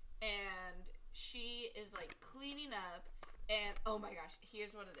theater, and she is like cleaning up, and oh my gosh,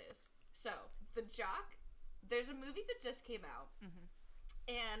 here's what it is. So the jock, there's a movie that just came out,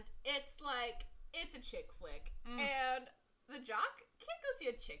 and it's a chick flick, and the jock can't go see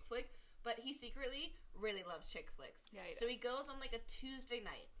a chick flick, but he secretly really loves chick flicks. Yeah, so he goes on like a Tuesday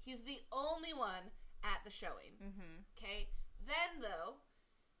night. He's the only one at the showing. Okay, then though.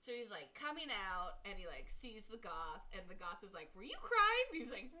 So he's, like, coming out, and he, like, sees the goth, and the goth is like, "Were you crying?" And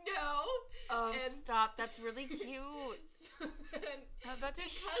he's like, "No." Oh, and stop. That's really cute. So then, I'm about to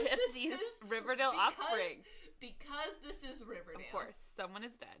because ship this these is- Riverdale offspring. Because this is Riverdale. Of course. Someone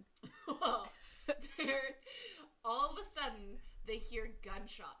is dead. Well, all of a sudden, they hear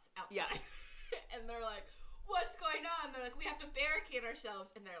gunshots outside. Yeah. And they're like, "What's going on?" They're like, "We have to barricade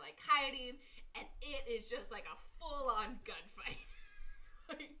ourselves." And they're, like, hiding, and it is just, like, a full-on gunfight.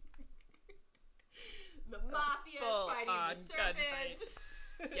 The mafia is fighting the serpents.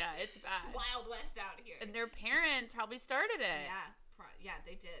 Yeah, it's bad. It's Wild West out here. And their parents probably started it. Yeah,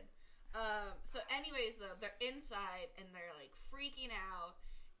 they did. So anyways, though, they're inside, and they're, like, freaking out,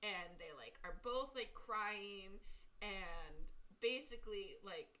 and they, like, are both, like, crying, and basically,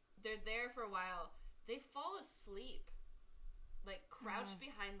 like, they're there for a while. They fall asleep, like, crouched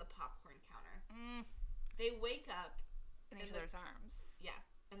behind the popcorn counter. They wake up In each other's arms. Yeah.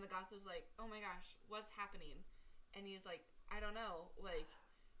 And the goth is like, "Oh my gosh, what's happening?" And he's like, "I don't know. Like,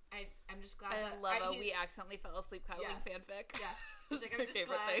 I'm just glad I that love how we accidentally fell asleep cuddling fanfic. Yeah. He's like, my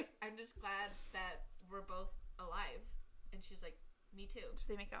favorite thing. I'm just glad that we're both alive." And she's like, "Me too."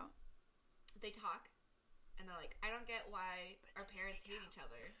 Did they make out? They talk, and they're like, "I don't get why our parents hate each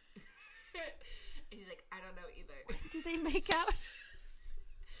other." And he's like, "I don't know either." Did they make out?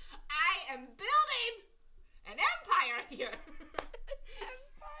 I am building an empire here.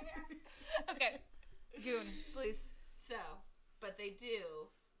 Okay. Goon, please. So, but they do.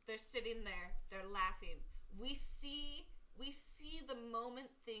 They're sitting there. They're laughing. We see the moment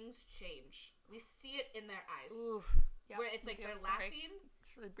things change. We see it in their eyes. Oof. Yep. Where it's like they're laughing.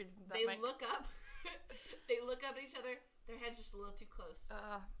 Really breezing that They mic. look up. They look up at each other. Their head's just a little too close.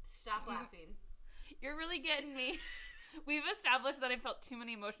 Stop laughing. You're really getting me. We've established that I felt too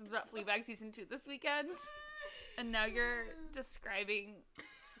many emotions about Fleabag season 2 this weekend, and now you're describing.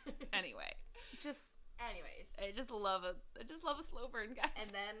 Anyway, Anyways, I just love a slow burn, guys.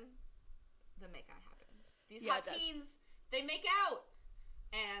 and then the makeout happens. These Yeah, hot it does. teens, they make out,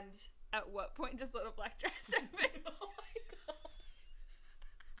 and At what point does Little Black Dress happen? oh my god.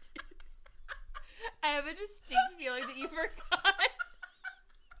 I have a distinct feeling that you forgot.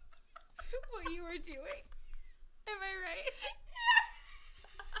 what you were doing. Am I right?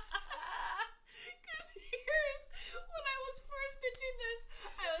 Because here's when I was first pitching this,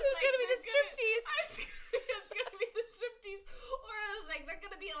 I was It's like, gonna be the striptease. It's gonna be the striptease, or I was like, they're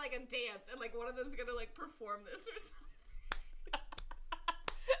gonna be like a dance, and like one of them's gonna like perform this or something.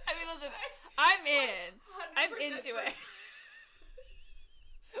 I mean, listen, I'm in. I'm 100% into it.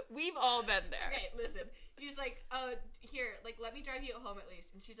 We've all been there. Okay, listen. He's like, here, like, let me drive you home at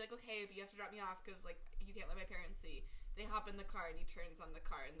least. And she's like, okay, but you have to drop me off because, like, you can't let my parents see. They hop in the car and he turns on the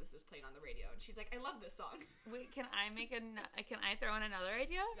car and this is playing on the radio. And she's like, I love this song. Wait, can I throw in another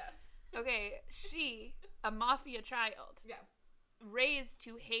idea? Yeah. Okay, she, a mafia child, Yeah. raised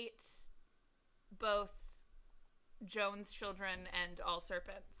to hate both Joan's children and all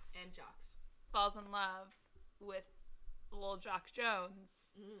serpents, And jocks. falls in love with Lil Jock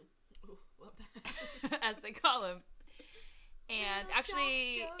Jones, Ooh, love that. as they call him. And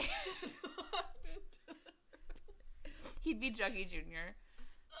actually, he'd be Juggy Jr.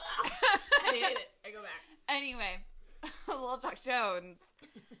 I hate it. I go back. Anyway, Lil Jock Jones,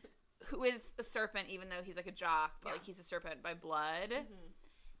 who is a serpent, even though he's like a jock, but like he's a serpent by blood. Mm-hmm.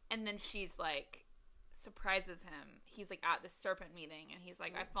 And then she's like, surprises him. He's like at this serpent meeting, and he's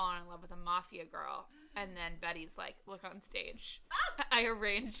like, I've fallen in love with a mafia girl. And then Betty's like, look on stage. I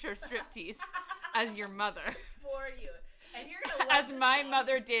arranged her striptease as your mother. For you. And you're gonna love As this my song.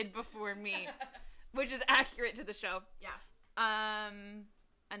 mother did before me. Which is accurate to the show. Yeah. And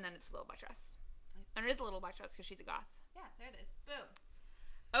then it's a little black dress. And it is a little black dress because she's a goth. Yeah, there it is. Boom.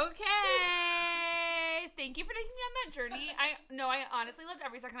 Okay. Thank you for taking me on that journey. I honestly loved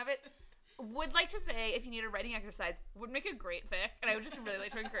every second of it. Would like to say, if you need a writing exercise, would make a great fic, and I would just really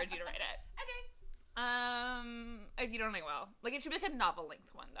like to encourage you to write it. Okay. If you don't, I will. Like, it should be like a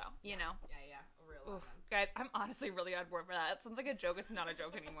novel-length one, though. You know. Yeah. A real long Oof, one. guys, I'm honestly really on board for that. It sounds like a joke. It's not a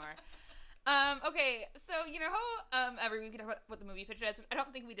joke anymore. Okay, so you know how every week we talk about what the movie pitch is? I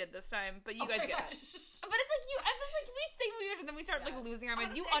don't think we did this time, but you guys get it. But it's like we say movie pitch and then we start like losing our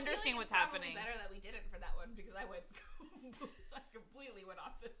minds. Honestly, You I feel understand like what's it's probably happening. better that we didn't for that one because I completely went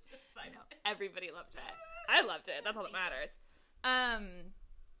off the side. No, everybody loved it. I loved it. That's all that matters.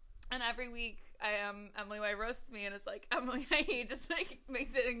 And every week Emily Y roasts me and it's like Emily I just like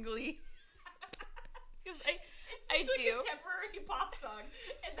makes it in Glee. Because I It's do. a contemporary pop song,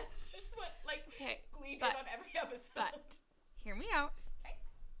 and that's just what Glee did on every episode. But hear me out. Okay.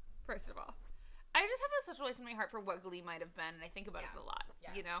 First of all, I just have a special place in my heart for what Glee might have been, and I think about it a lot.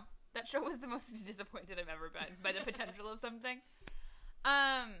 Yeah. You know, that show was the most disappointed I've ever been by the potential of something.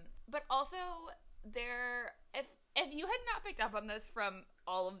 But also if you had not picked up on this from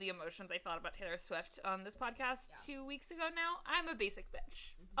all of the emotions I thought about Taylor Swift on this podcast 2 weeks ago now, I'm a basic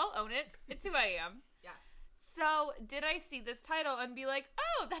bitch. I'll own it. It's who I am. Yeah. So, did I see this title and be like,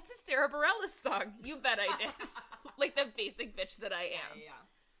 oh, that's a Sarah Bareilles song? You bet I did. Like the basic bitch that I am. Yeah.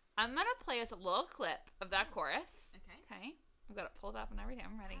 I'm going to play us a little clip of that chorus. Okay. I've got it pulled up and everything.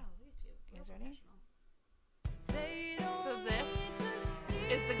 I'm ready. Wow, look at you. You guys Real ready? professional. So this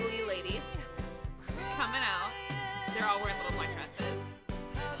is the Glee ladies coming out. They're all wearing little white dresses.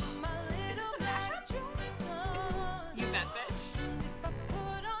 Is this a mashup? You bet, bitch.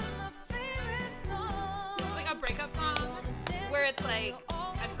 This is like a breakup song where it's like,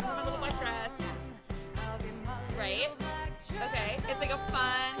 I just put on my little black dress. Right? Okay. It's like a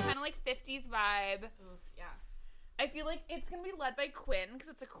fun, kind of like 50s vibe. Oof, yeah. I feel like it's going to be led by Quinn because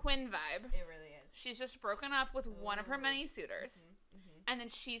it's a Quinn vibe. It really is. She's just broken up with one of her many suitors. And then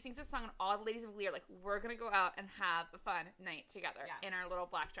she sings a song, and all the ladies of Glee are like, we're going to go out and have a fun night together in our little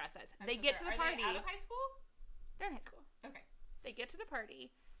black dresses. They get to the party. Are they out of high school? They're in high school. Okay. They get to the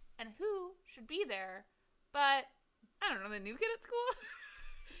party, and who should be there but, I don't know, the new kid at school?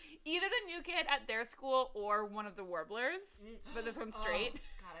 Either the new kid at their school or one of the Warblers. But this one's straight.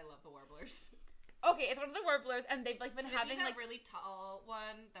 Oh, God, I love the Warblers. Okay, it's one of the Warblers, and they've like been having that like really tall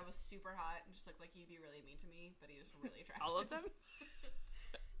one that was super hot and just looked like he'd be really mean to me, but he was really attractive. all of them.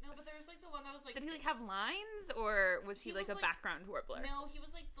 No, but there was like the one that was like. Did he like have lines, or was he like was, a background Warbler? No, he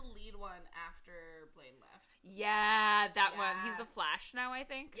was like the lead one after Blaine left. Yeah, that one. Yeah. He's the Flash now, I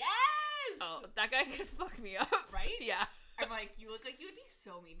think. Yes. Oh, that guy could fuck me up. Right? Yeah. I'm like, you look like you would be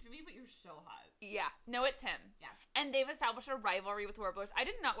so mean to me, but you're so hot. Yeah. No, it's him. Yeah. And they've established a rivalry with Warblers. I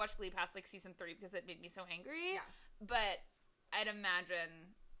did not watch Glee past like season 3 because it made me so angry. Yeah. But I'd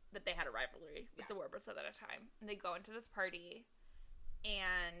imagine that they had a rivalry with the Warblers at a time. And they go into this party,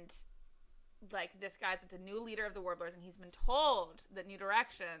 and like this guy's the new leader of the Warblers, and he's been told that New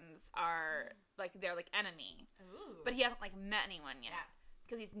Directions are like they're like enemy. Ooh. But he hasn't like met anyone yet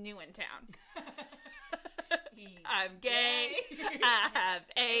because he's new in town. I'm gay. I have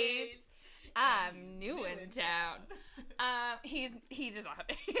AIDS. I'm new in town. He does not have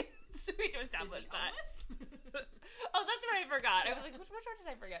AIDS. So we need to establish that. Oh, that's what I forgot. I was like, which one did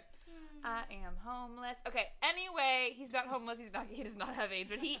I forget? I am homeless. Okay, anyway, he's not homeless. He does not have AIDS,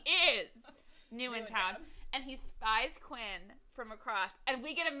 but he is new in town. And he spies Quinn from across. And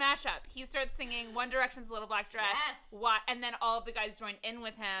we get a mashup. He starts singing One Direction's Little Black Dress. Yes. And then all of the guys join in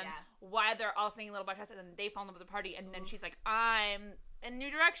with him while they're all singing Little Black Dress. And then they fall in love with the party. And then she's like, I'm in New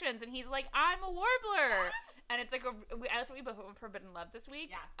Directions. And he's like, I'm a warbler. And it's like I thought we both went with Forbidden Love this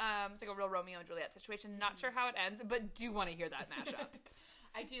week. Yeah. It's like a real Romeo and Juliet situation. Not sure how it ends, but do want to hear that mashup.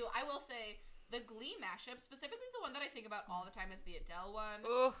 I do. I will say the Glee mashup, specifically the one that I think about all the time is the Adele one.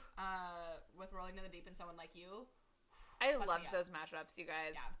 Ooh. With Rolling in the Deep and Someone Like You. I loved those mashups, you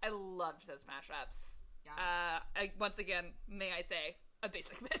guys. Yeah. I loved those mashups. Yeah. Once again, may I say, a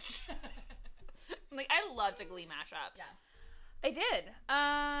basic bitch. Like, I loved a Glee mashup. Yeah. I did.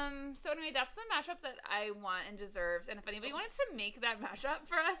 So anyway, that's the mashup that I want and deserves. And if anybody wanted to make that mashup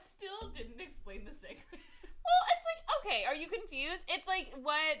for us, still didn't explain the segment. Well, it's like, okay, are you confused? It's like,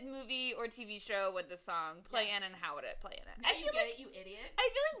 what movie or TV show would the song play in and how would it play in it? Now you get it, you idiot. I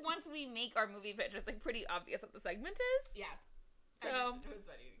feel like once we make our movie pitch, it's like pretty obvious what the segment is. Yeah. So it was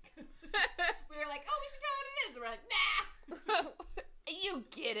funny. We were like, oh, we should tell what it is. And we're like, nah. You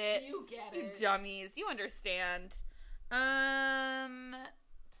get it. You get it. You dummies. You understand. So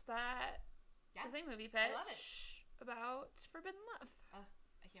that is a movie pitch. I love it. About Forbidden Love.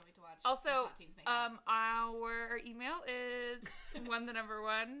 I can't wait to watch. Also, our email is 1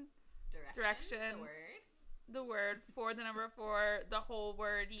 direction the word 4 the whole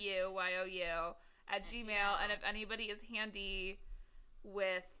word YOU at Gmail. And if anybody is handy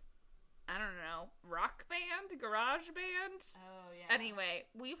with, I don't know, rock band, garage band. Oh yeah. Anyway,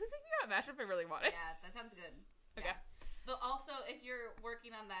 will you please make me that mashup? I really want it. Yeah, that sounds good. Okay. Yeah. But also, if you're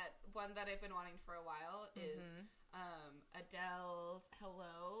working on that one that I've been wanting for a while, is Adele's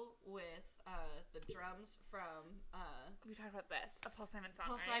 "Hello" with the drums from. We talked about this. A Paul Simon song.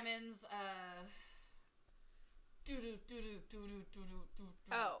 Paul right? Simon's.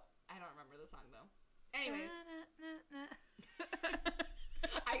 Oh, I don't remember the song though. Anyways,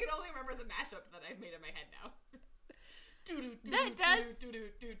 I can only remember the mashup that I've made in my head now. That does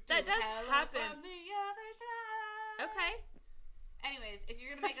happen. From the other side. Okay. Anyways, if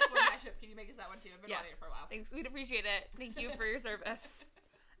you're gonna make us one mashup, can you make us that one too? I've been wanting it for a while. Thanks. We'd appreciate it. Thank you for your service.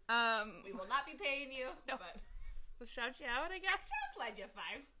 We will not be paying you, but we'll shout you out, I guess. I'll slide you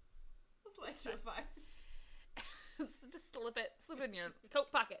 5. I'll slide you 5. Just slip in your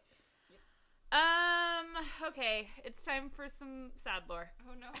coat pocket. Yep. Okay, it's time for some sad lore.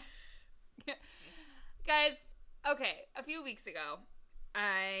 Oh no. Guys, okay, a few weeks ago,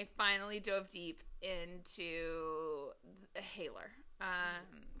 I finally dove deep into Haler.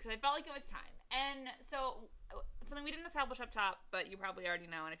 Because I felt like it was time. And so, something we didn't establish up top, but you probably already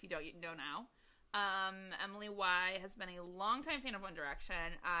know, and if you don't, you know now. Emily Y has been a longtime fan of One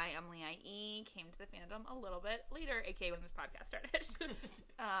Direction. Emily IE, came to the fandom a little bit later, aka when this podcast started.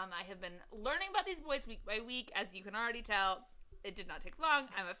 I have been learning about these boys week by week. As you can already tell, it did not take long.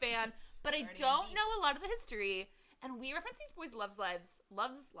 I'm a fan. But I don't know a lot of the history. And we reference these boys' loves and lives.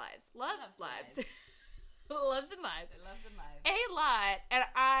 A lot. And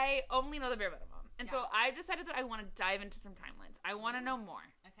I only know the bare minimum. And so I've decided that I want to dive into some timelines. I want to know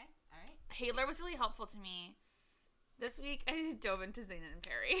more. Okay, all right. Haler was really helpful to me. This week, I dove into Zayn and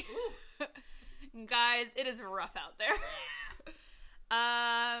Perry. Guys, it is rough out there.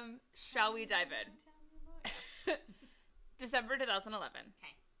 Shall we dive in? December 2011.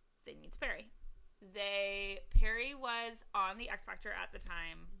 Okay. Zayn meets Perry. Perry was on the X Factor at the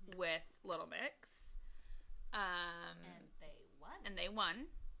time with Little Mix. And they won.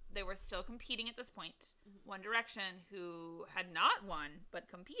 They were still competing at this point. One Direction, who had not won, but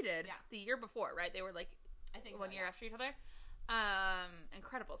competed the year before, right? They were like, I think one year after each other.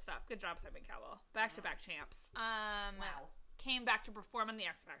 Incredible stuff. Good job, Simon Cowell. Back-to-back champs. Wow. Came back to perform on the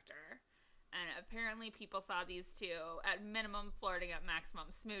X Factor. And apparently people saw these two, at minimum, flirting, at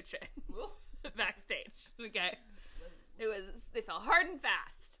maximum, smooching. Backstage. Okay. They fell hard and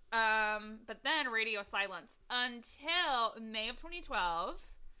fast. But then radio silence until May of 2012.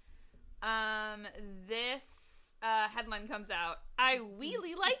 This headline comes out. I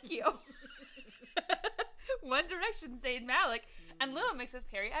really like you. One Direction, Zayn Malik, and Little Mix with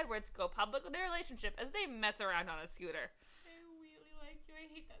Perry Edwards go public with their relationship as they mess around on a scooter. I really like you. I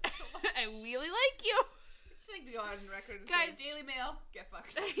hate that so much. I really like you. Just like to go on record and guys, say, Daily Mail, get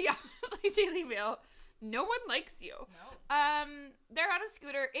fucked. Yeah, like Daily Mail. No one likes you. No. They're on a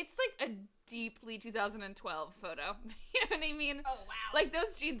scooter. It's like a deeply 2012 photo. You know what I mean? Oh, wow. Like,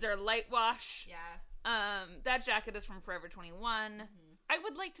 those jeans are light wash. Yeah. That jacket is from Forever 21. I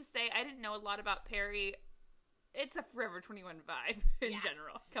would like to say I didn't know a lot about Perry. It's a Forever 21 vibe in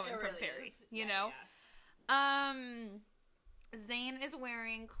general, coming from Perry. Is. You know? Yeah. Zayn is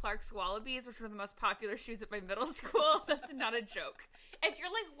wearing Clark's Wallabies, which were the most popular shoes at my middle school. That's not a joke. If you're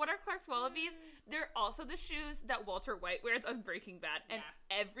like, what are Clark's Wallabies? They're also the shoes that Walter White wears on Breaking Bad. And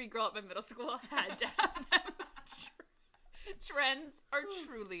every girl at my middle school had to have them. Trends are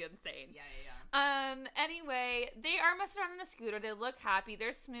truly insane. Yeah. Anyway, they are messing around on a scooter. They look happy.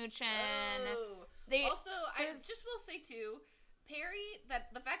 They're smooching. Oh. Also, I just will say, too, Perry,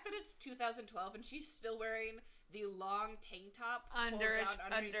 that the fact that it's 2012 and she's still wearing the long tank top under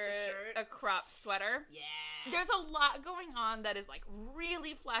the shirt. a cropped sweater. Yeah. There's a lot going on that is like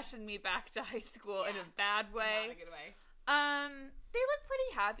really flashing me back to high school in a bad way. Not a good way. They look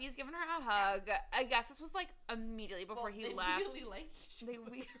pretty happy. He's giving her a hug. Yeah. I guess this was like immediately before he left. Really like each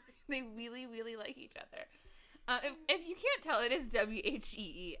other. They really like each other. If you can't tell, it is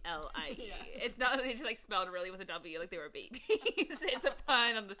WHEELIE. Yeah. It's not that they just like spelled it really with a W like they were babies. It's a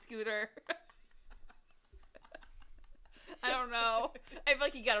pun on the scooter. I don't know. I feel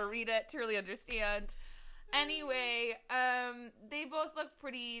like you gotta read it to really understand. Anyway, they both look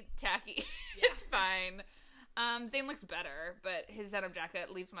pretty tacky. Yeah. It's fine. Zayn looks better, but his denim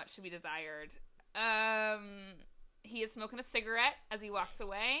jacket leaves much to be desired. He is smoking a cigarette as he walks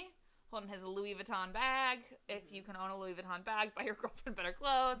away, holding his Louis Vuitton bag. If you can own a Louis Vuitton bag, buy your girlfriend better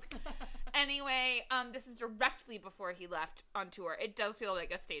clothes. Anyway, this is directly before he left on tour. It does feel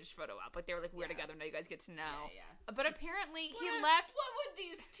like a staged photo op. Like, they were like, we're together, now you guys get to know. Yeah. But apparently, he left... What would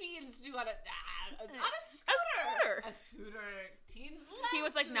these teens do on a scooter? A scooter! A scooter. Teens love He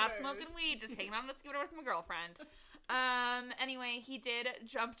was like, not scooters. smoking weed, just hanging out on a scooter with my girlfriend. Anyway, he did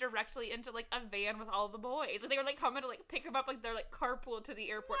jump directly into like a van with all the boys. Like, they were like coming to like pick him up, like they're like carpool to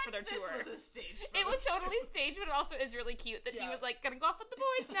the airport for their tour. This was a stage. It was totally staged, but it also is really cute that he was like gonna go off with the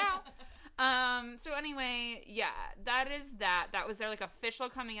boys now. So anyway, yeah, that is that. That was their like official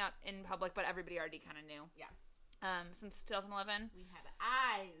coming out in public, but everybody already kind of knew. Yeah. Since 2011. We had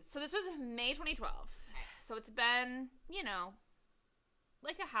eyes. So this was May 2012. Okay. So it's been, you know,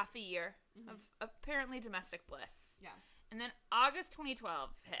 like a half a year of apparently domestic bliss. Yeah. And then August 2012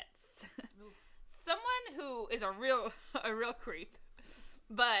 hits. Someone who is a real creep,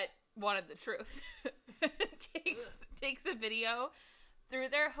 but wanted the truth, takes a video through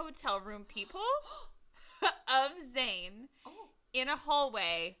their hotel room people of Zayn in a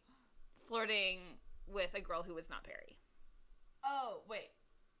hallway flirting with a girl who was not Perry. Oh, wait.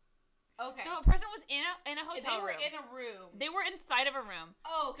 Okay. So a person was in a hotel room. They were in a room. They were inside of a room.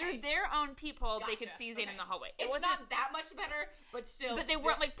 Oh, okay. Through their own peephole, they could see Zayn in the hallway. It wasn't not that much better, but still. But they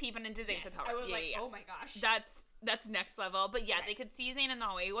weren't like peeping into Zayn's hotel room. I was oh my gosh. That's next level. But yeah, they could see Zayn in the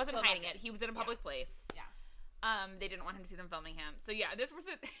hallway. He wasn't hiding it. He was in a public place. Yeah. They didn't want him to see them filming him. So yeah, this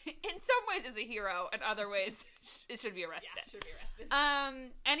person, in some ways, is a hero. In other ways, it should be arrested. Yeah, should be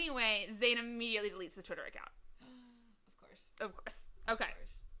arrested. Anyway, Zayn immediately deletes his Twitter account. Of course. Okay.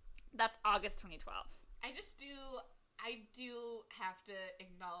 That's August 2012. I do have to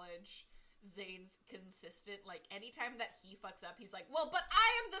acknowledge Zayn's consistent, like, anytime that he fucks up, he's like, well, but I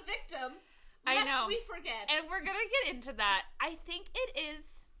am the victim. I know. We forget. And we're gonna get into that. I think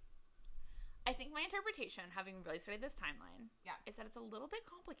my interpretation, having really studied this timeline, is that it's a little bit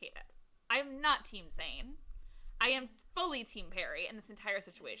complicated. I am not Team Zayn. I am fully Team Perry in this entire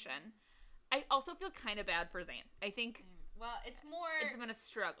situation. I also feel kind of bad for Zayn. I think... Well, it's been a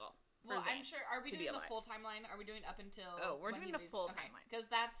struggle. Well, I'm sure. Are we doing the full timeline? Are we doing up until? Oh, we're doing the full timeline because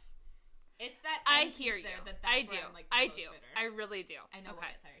it's that. I hear you. That's I do. I'm, like, I do. Bitter. I really do. I know. Okay.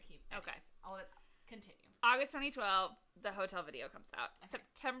 We'll get there. I'll continue. August 2012, the hotel video comes out. Okay.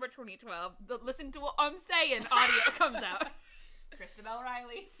 September 2012, the "Listen to What I'm Saying" audio comes out. Christabel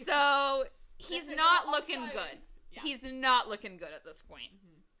Riley. So he's not looking good. Yeah. He's not looking good at this point.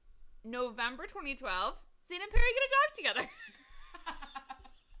 November 2012, Zayn and Perry get a dog together.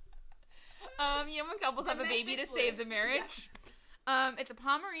 You know when couples have a baby to save the marriage? Yeah. It's a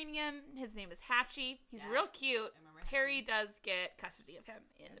Pomeranian. His name is Hatchie. He's real cute. Perry does get custody of him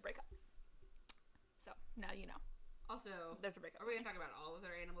in the breakup. So, now you know. Also, there's a breakup. Are we going to talk about all of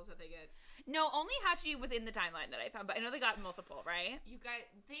their animals that they get? No, only Hatchie was in the timeline that I found, but I know they got multiple, right? You guys,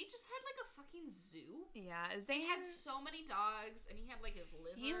 they just had like a fucking zoo. Yeah, They had so many dogs, and he had like his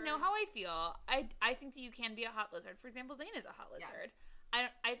lizards. You know how I feel. I think that you can be a hot lizard. For example, Zayn is a hot lizard. Yeah.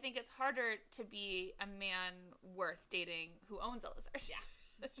 I think it's harder to be a man worth dating who owns a lizard. Yeah,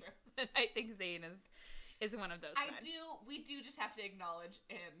 that's true. And I think Zayn is is one of those. We do just have to acknowledge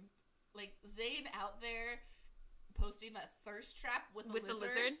him. Like, Zayn out there posting that thirst trap with the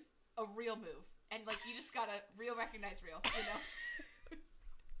lizard. A real move. And, like, you just gotta recognize real, you know?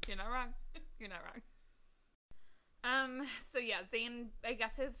 You're not wrong. You're not wrong. So yeah, Zayn, I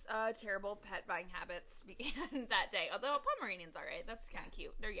guess his terrible pet buying habits began that day. Although Pomeranian's alright. That's kind of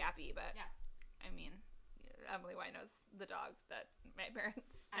cute. They're yappy, but yeah. I mean, Emily White knows the dog that my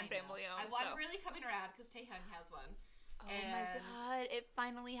parents and family own. I'm really coming around because Taehyung has one. Oh my god, it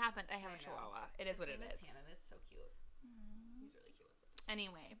finally happened. I have a chihuahua. It is what it is. Tannen. It's so cute. He's really cute.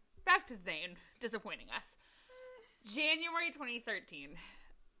 Anyway, back to Zayn disappointing us. January 2013.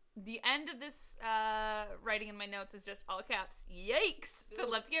 The end of this writing in my notes is just all caps. Yikes! So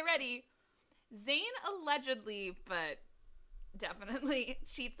let's get ready. Zayn allegedly, but definitely,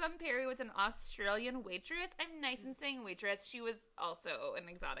 cheats on Perry with an Australian waitress. I'm nice in saying waitress. She was also an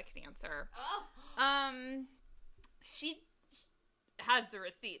exotic dancer. Oh. She has the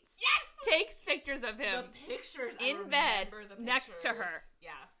receipts. Yes! Takes pictures of him. The pictures. In bed next to her.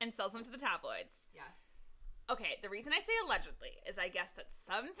 Yeah. And sells them to the tabloids. Yeah. Okay, the reason I say allegedly is I guess that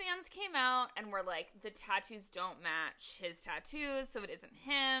some fans came out and were like, the tattoos don't match his tattoos, so it isn't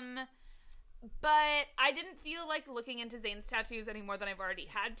him. But I didn't feel like looking into Zayn's tattoos any more than I've already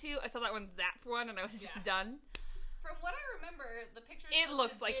had to. I saw that one zapped one and I was just done. From what I remember, the picture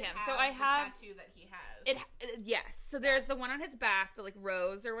looks like him. So I have the tattoo that he has. Yes. So there's the one on his back, the like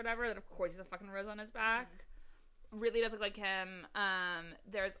rose or whatever. That of course he's a fucking rose on his back. Really does look like him.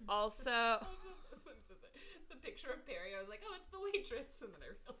 There's also the picture of Perry. I was like, oh, it's the waitress, and then I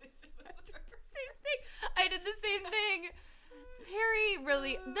realized it was her. Same thing. I did the same thing. Perry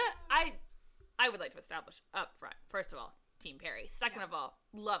really. I would like to establish up front. First of all, Team Perry. Second of all,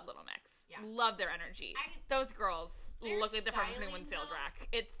 love Little Mix. Yeah. Love their energy. Those girls look like the perfect 21 sale rack.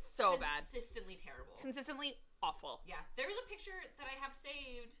 It's so bad. Consistently terrible. Consistently awful. Yeah. There's a picture that I have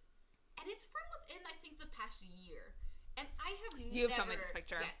saved, and it's from within, I think, the past year. And I have You have shown me this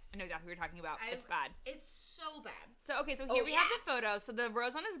picture. Yes. I know exactly what you're talking about. It's bad. It's so bad. So, okay, so here we have the photo. So the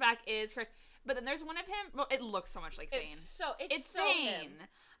rose on his back is correct. But then there's one of him. Well, it looks so much like Zayn. It's so Zayn.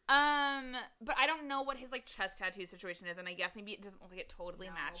 But I don't know what his like chest tattoo situation is, and I guess maybe it doesn't look like it totally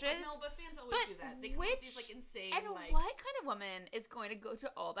matches. But fans always do that. They come up with these like insane. And like, what kind of woman is going to go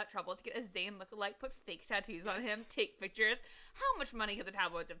to all that trouble to get a Zayn lookalike, put fake tattoos on him, take pictures? How much money could the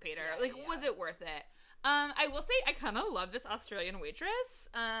tabloids have paid her? Was it worth it? I will say I kind of love this Australian waitress.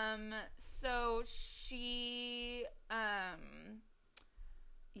 So she, let's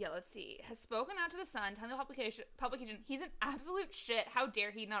see, has spoken out to the Sun, telling the publication, he's an absolute shit. How dare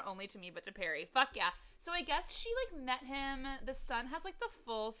he, not only to me, but to Perry. Fuck yeah. So I guess she, like, met him. The Sun has, like, the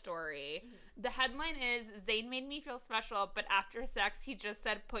full story. Mm-hmm. The headline is, Zayn made me feel special, but after sex, he just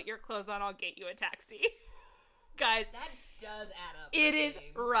said, put your clothes on, I'll get you a taxi. Guys. That does add up. It is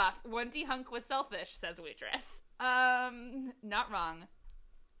rough. 1D hunk was selfish, says waitress. Not wrong.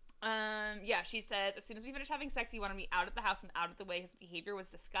 Yeah, she says, as soon as we finished having sex, he wanted me out of the house and out of the way. His behavior was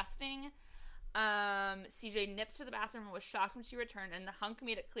disgusting. CJ nipped to the bathroom and was shocked when she returned, and the hunk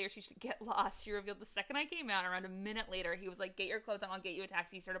made it clear she should get lost. She revealed the second I came out, around a minute later, he was like, get your clothes on, I'll get you a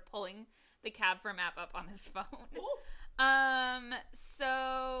taxi. He started pulling the cab for map up on his phone.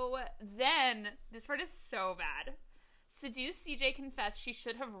 So then, this part is so bad. Seduced CJ confessed she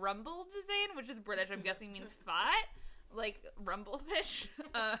should have rumbled Zayn, which is British, I'm guessing means fought. Like, rumblefish.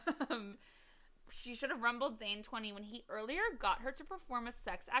 She should have rumbled Zayn 20 when he earlier got her to perform a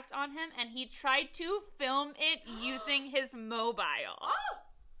sex act on him, and he tried to film it using his mobile.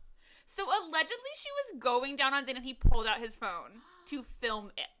 So allegedly she was going down on Zayn and he pulled out his phone to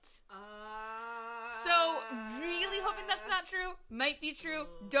film it. So really hoping that's not true. Might be true.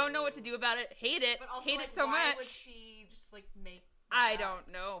 Don't know what to do about it. Hate it. But also, hate like, it so why much. Would she just like make? I don't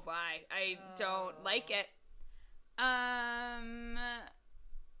know why. I don't like it. That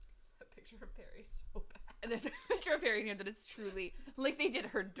picture of Perry so bad. And there's a picture of Perry here that is truly like they did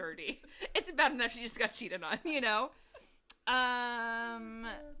her dirty. It's bad enough she just got cheated on, you know?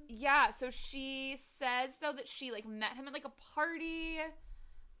 Yeah, so she says though that she like met him at like a party.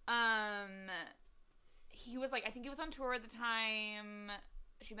 He was like, I think he was on tour at the time.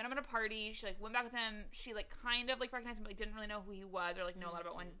 She met him at a party. She like went back with him. She like kind of like recognized him, but like didn't really know who he was or like know a lot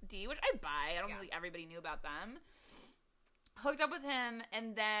about 1D, which I buy. I don't think everybody knew about them. Hooked up with him,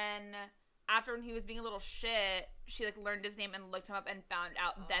 and then after when he was being a little shit, she like learned his name and looked him up and found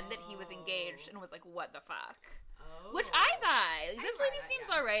out then that he was engaged and was like, what the fuck? Which I buy. Like, this lady seems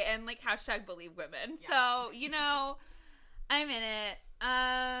alright, and like hashtag believe women. Yeah. So, you know, I'm in it.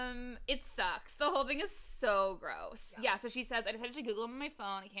 It sucks. The whole thing is so gross. Yeah, so she says, I decided to Google him on my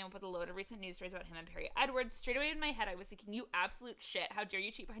phone. I came up with a load of recent news stories about him and Perry Edwards. Straight away in my head, I was thinking, you absolute shit. How dare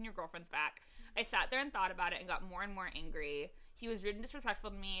you cheat behind your girlfriend's back? I sat there and thought about it and got more and more angry. He was rude and disrespectful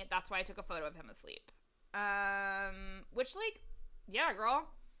to me. That's why I took a photo of him asleep. Which, like, yeah, girl.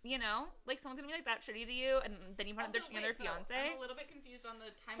 You know, like, someone's gonna be like that shitty to you, and then you find out they're their fiance. I'm a little bit confused on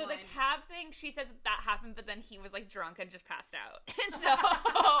the timeline. So the cab thing, she says that happened, but then he was, like, drunk and just passed out. And so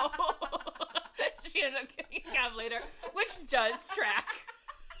she ended up getting a cab later, which does track.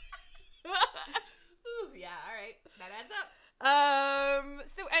 Ooh, yeah, all right. That adds up.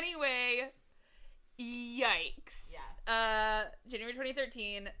 So anyway, yikes. Yeah. January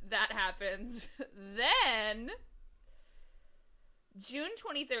 2013, that happens. Then June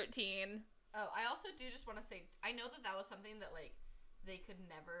 2013. Oh, I also do just want to say, I know that was something that, like, they could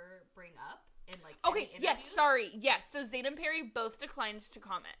never bring up in, like, okay, any yes, interviews. sorry, yes. So Zayn and Perry both declined to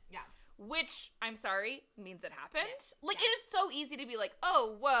comment. Yeah. Which, I'm sorry, means it happened. Yes, like, yes. It is so easy to be like,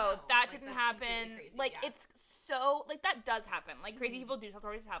 oh, whoa, No, that like, didn't that's happen. completely crazy, Like, yeah. it's so, like, that does happen. Like, crazy people do sell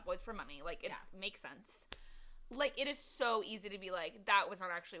stories to have boys for money. Like, it makes sense. Like, it is so easy to be like, that was not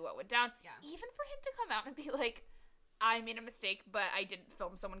actually what went down. Yeah. Even for him to come out and be like, I made a mistake, but I didn't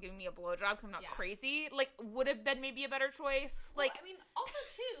film someone giving me a blowjob because I'm not crazy. Like, would have been maybe a better choice. Like, well, I mean, also,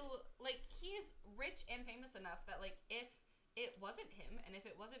 too, like, he is rich and famous enough that, like, if it wasn't him, and if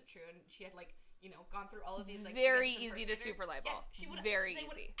it wasn't true, and she had, like, you know, gone through all of these, like, very easy to sue for libel. Yes, she would. Very they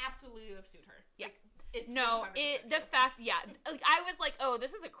easy. Would absolutely have sued her. Yeah. Like, it's no, 100% the true. fact, like, I was like, oh,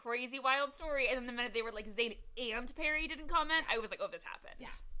 this is a crazy, wild story, and then the minute they were like, Zayn and Perry didn't comment, I was like, oh, this happened.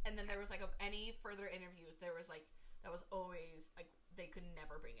 Yeah, and then there was, like, of any further interviews, there was, like, that was always, like, they could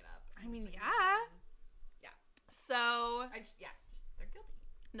never bring it up. I mean, like, yeah. So, they're guilty.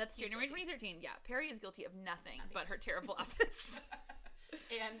 That's He's January guilty. 2013. Yeah, Perry is guilty of nothing but her terrible outfits.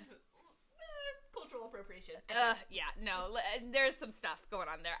 And cultural appropriation. There's some stuff going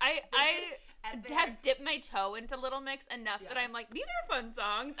on there. I have dipped my toe into Little Mix enough that I'm like, these are fun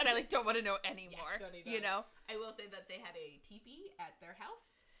songs, and I like don't want to know anymore. You know, I will say that they had a teepee at their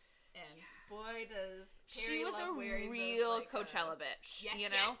house, and boy, does Perry she was love a wearing real those, like, Coachella bitch. Yes, you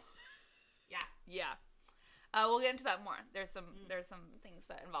know, yeah. We'll get into that more. There's some things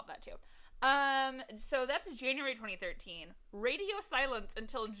that involve that too. So that's January 2013. Radio silence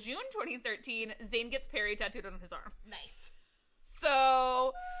until June 2013. Zayn gets Perry tattooed on his arm. Nice. So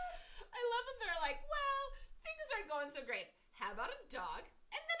I love that they're like, well, things aren't going so great. How about a dog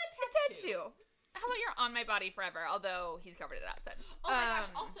and then a tattoo? How about you're on my body forever? Although he's covered it up since. Oh my gosh!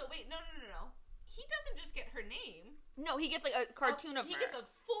 Also, wait, no. He doesn't just get her name. No, he gets like a cartoon of her. He gets a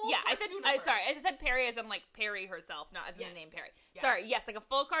full. Yeah, cartoon of her. Sorry, I said Perry as in like Perry herself, not as in the name Perry. Yeah. Sorry, yes, like a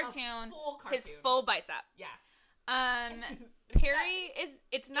full cartoon. His full bicep. Yeah. Perry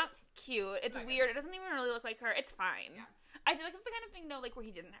it's not cute. It's weird. It doesn't even really look like her. It's fine. Yeah. I feel like it's the kind of thing though, like where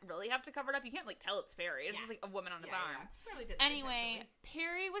he didn't really have to cover it up. You can't like tell it's Perry. It's just like a woman on his arm. Probably did anyway,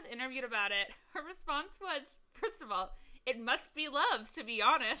 Perry was interviewed about it. Her response was, first of all, it must be love, to be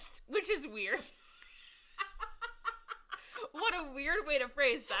honest, which is weird. What a weird way to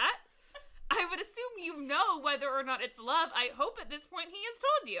phrase that. I would assume you know whether or not it's love. I hope at this point he has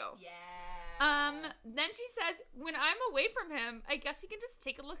told you. Yeah. Then she says, when I'm away from him, I guess he can just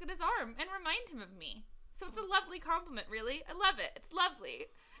take a look at his arm and remind him of me. So it's a lovely compliment, really. I love it. It's lovely.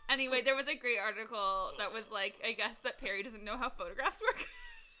 Anyway, there was a great article that was like, I guess that Perry doesn't know how photographs work.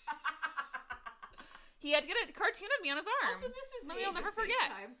 He had to get a cartoon of me on his arm. Also, this is Something the age I'll never of forget.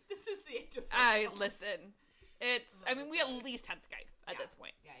 FaceTime. This is the age of FaceTime. Listen. We at least had Skype at this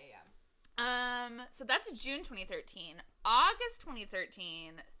point. Yeah. So that's June 2013. August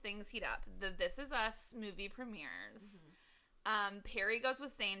 2013, things heat up. The This Is Us movie premieres. Perry goes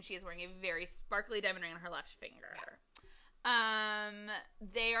with Zayn. She is wearing a very sparkly diamond ring on her left finger.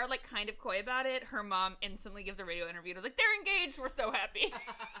 They are like kind of coy about it. Her mom instantly gives a radio interview and was like, they're engaged. We're so happy.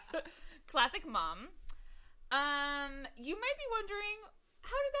 Classic mom. You might be wondering,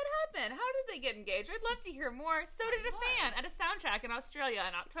 how did that happen? How did they get engaged? I'd love to hear more. So did a fan at a soundtrack in Australia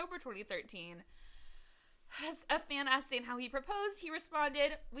in October 2013. As a fan asked Zayn how he proposed, he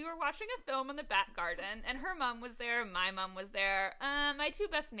responded, we were watching a film in the back garden, and her mom was there, my mom was there, my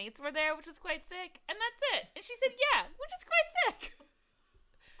two best mates were there, which was quite sick, and that's it. And she said, yeah, which is quite sick.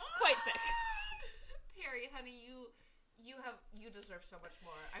 Quite sick. Perry, honey, you deserve so much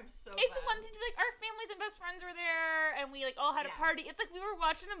more. I'm so It's glad. one thing to be like, our families and best friends were there, and we like all had a party. It's like we were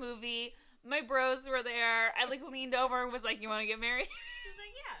watching a movie, my bros were there, I like leaned over and was like, you want to get married? She's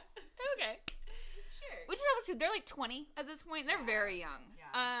like, yeah. Okay. Sure. Which is also, they're like 20 at this point. They're very young.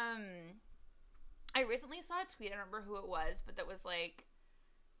 Yeah. I recently saw a tweet, I don't remember who it was, but that was like,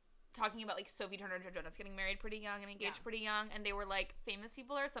 talking about, like, Sophie Turner and Joe Jonas getting married pretty young and engaged pretty young, and they were like, famous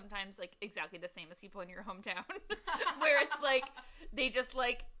people are sometimes, like, exactly the same as people in your hometown, where it's like they just,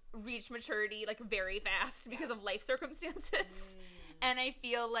 like, reach maturity, like, very fast because of life circumstances. And I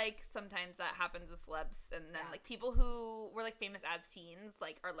feel like sometimes that happens with celebs, and then like people who were like famous as teens,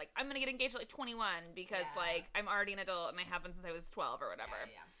 like are like, I'm gonna get engaged at like 21 because like I'm already an adult and I haven't since I was 12 or whatever.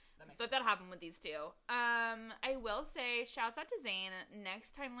 That makes sense. That happened with these two. I will say, shouts out to Zayn.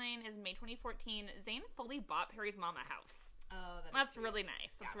 Next timeline is May 2014. Zayn fully bought Perry's mom a house. Oh, that's really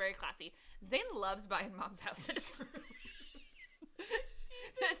nice. That's very classy. Zayn loves buying mom's houses.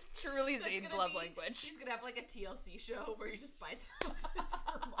 That's truly Zayn's love language. He's gonna have like a TLC show where he just buys houses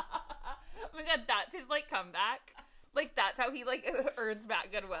for moms. Oh my god, that's his like comeback. Like that's how he like earns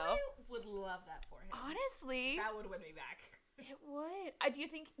back goodwill. I would love that for him. Honestly, that would win me back. It would. Do you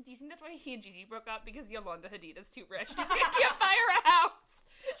think that's why he and Gigi broke up? Because Yolanda Hadid is too rich. She can't buy her a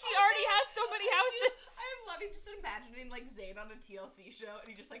house. She already has so many houses. I'm loving just imagining like Zayn on a TLC show, and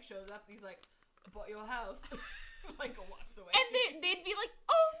he just like shows up and he's like, "I bought you a house." Like walks away, and they'd be like,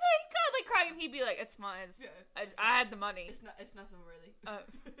 "Oh my god!" Like crying, and he'd be like, "It's mine. I had the money. It's nothing really.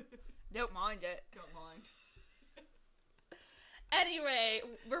 Don't mind it. Don't mind." Anyway,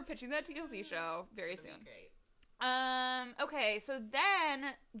 we're pitching that TLC show very That'd soon. be great. Okay, so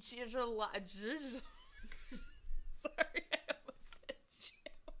then July. Sorry, I almost said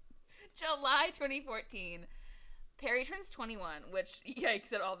June. July 2014. Perry turns 21, which, yikes,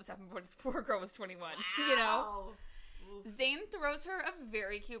 that all this happened before this poor girl was 21. Wow. You know? Oof. Zayn throws her a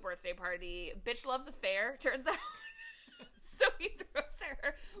very cute birthday party. Bitch loves a fair, turns out. So he throws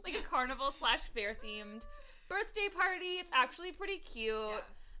her, like, a carnival/fair themed birthday party. It's actually pretty cute. Yeah.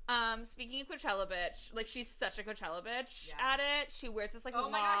 Speaking of Coachella bitch, like, she's such a Coachella bitch at it. She wears this, like,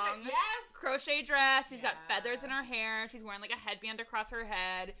 long crochet dress. She's got feathers in her hair. She's wearing, like, a headband across her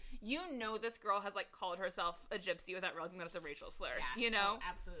head. You know this girl has, like, called herself a gypsy without realizing that it's a racial slur. Yeah. You know? Oh,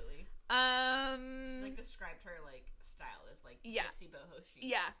 absolutely. She's, like, described her, like, style as, like, gypsy boho chic.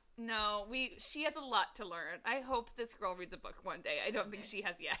 Yeah. No, she has a lot to learn. I hope this girl reads a book one day. I don't think she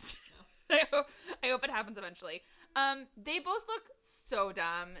has yet. No. I hope it happens eventually. They both look so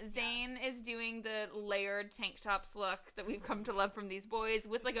dumb. Zayn is doing the layered tank tops look that we've come to love from these boys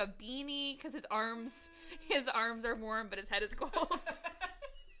with like a beanie because his arms are warm but his head is cold.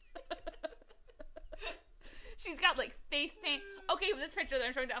 She's got like face paint. Okay, but this picture that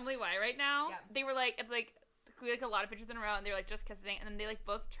I'm showing to Emily Y right now, they were like, it's like a lot of pictures in a row, and they're like just kissing, and then they like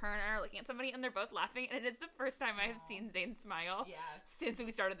both turn and are looking at somebody, and they're both laughing, and it is the first time I have seen Zayn smile since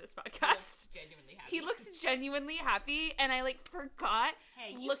we started this podcast. He looks genuinely happy. He looks genuinely happy, and I like forgot.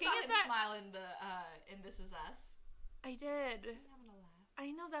 Hey, you looking saw at him that smile in This Is Us. I did. He's having a laugh. I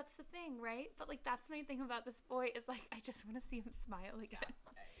know, that's the thing, right? But like that's my thing about this boy is like I just want to see him smile again.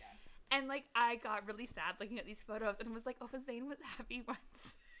 Yeah. And like I got really sad looking at these photos, and was like, oh, Zayn was happy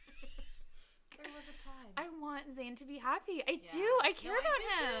once. There was a time. I want Zayn to be happy. I do. I care about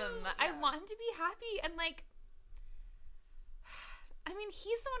him. I want him to be happy. And, like, I mean,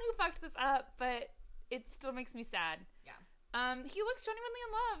 he's the one who fucked this up, but it still makes me sad. Yeah. He looks genuinely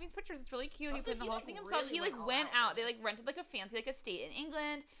in love. These pictures, it's really cute. Also, he put the whole thing himself. He, like, went out. They, like, rented, like, a fancy, like, estate in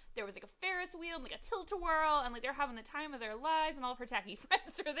England. There was, like, a Ferris wheel and, like, a tilt-a-whirl. And, like, they're having the time of their lives. And all of her tacky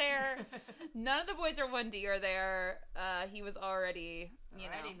friends are there. None of the boys are 1D are there. He was already, The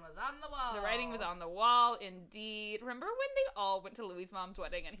writing was on the wall. The writing was on the wall, indeed. Remember when they all went to Louis' mom's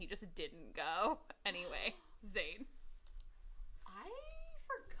wedding and he just didn't go? Anyway, Zayn. I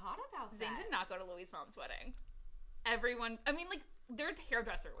forgot about that. Zayn did not go to Louis' mom's wedding. Everyone, I mean, like, their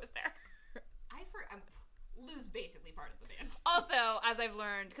hairdresser was there. Lou's basically part of the band. Also, as I've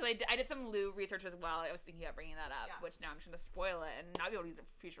learned, because I did some Lou research as well, I was thinking about bringing that up, which now I'm just going to spoil it and not be able to use it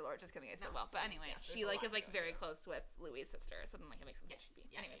for future lore. Just kidding, I still will. But anyway, she like is like very close with Louis' sister, so then like it makes sense.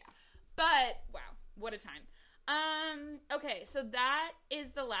 Anyway, but wow, what a time. Okay, so that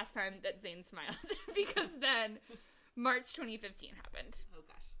is the last time that Zayn smiled because then March 2015 happened. Oh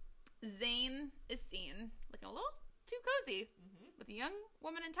gosh. Zayn is seen looking a little too cozy with a young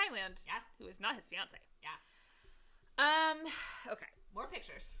woman in Thailand who is not his fiance. Yeah. Okay. More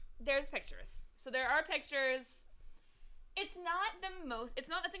pictures. There's pictures. So there are pictures. It's not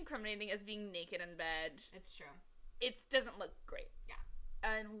as incriminating as being naked in bed. It's true. It doesn't look great. Yeah.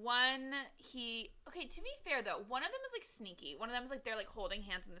 And to be fair though, one of them is like sneaky. One of them is like they're like holding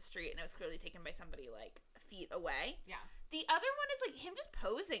hands in the street and it was clearly taken by somebody like feet away. Yeah. The other one is like him just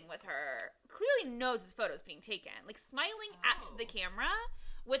posing with her. Clearly knows his photo's being taken. Like smiling at the camera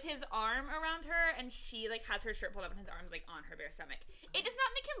with his arm around her, and she, like, has her shirt pulled up and his arm's, like, on her bare stomach. It does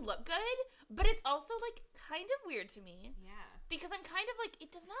not make him look good, but it's also, like, kind of weird to me. Yeah. Because I'm kind of, like,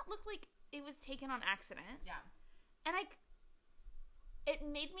 it does not look like it was taken on accident. Yeah. And it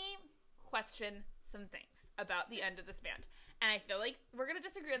made me question some things about the end of this band. And I feel like we're going to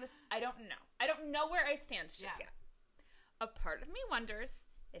disagree on this. I don't know. I don't know where I stand just yet. A part of me wonders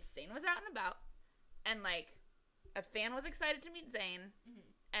if Zayn was out and about and, like, a fan was excited to meet Zayn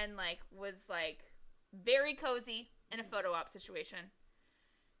and, like, was, like, very cozy in a photo op situation.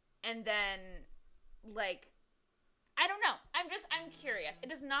 And then, like, I don't know. I'm curious. It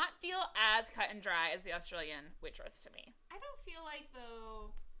does not feel as cut and dry as the Australian waitress to me. I don't feel like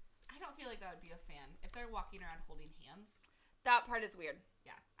that would be a fan if they're walking around holding hands. That part is weird.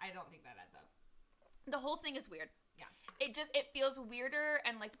 Yeah, I don't think that adds up. The whole thing is weird. Yeah. It feels weirder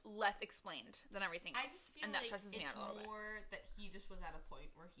and, like, less explained than everything else. I just feel and that like stresses me out a little bit. it's more that he just was at a point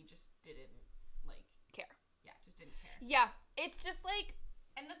where he just didn't, like... care. Yeah, just didn't care. Yeah. It's just, like...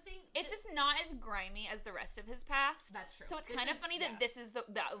 And the thing... It's just not as grimy as the rest of his past. That's true. So it's kind of funny that this was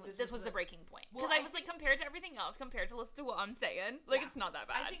the breaking point. Because Well, I was like, compared to everything else, compared to listen to what I'm saying, like, it's not that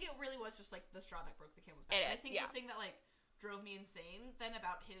bad. I think it really was just, like, the straw that broke the camel's back. It And is, I think yeah. the thing that, like, drove me insane then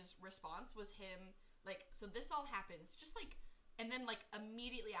about his response was him, like, so this all happens, just, like, and then, like,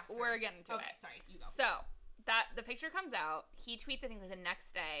 immediately after... We're getting to it. Okay, sorry, you go. So, the picture comes out. He tweets, I think, like, the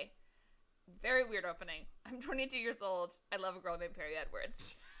next day. Very weird opening. I'm 22 years old. I love a girl named Perry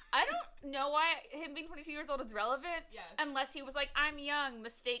Edwards. I don't know why him being 22 years old is relevant. Yeah. Unless he was like, I'm young,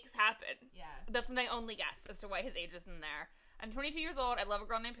 mistakes happen. Yeah. That's my only guess as to why his age is in there. I'm 22 years old. I love a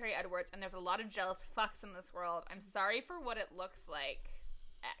girl named Perry Edwards, and there's a lot of jealous fucks in this world. I'm sorry for what it looks like.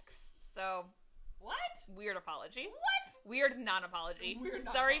 X. So... What? Weird apology. What? Weird non-apology. Weird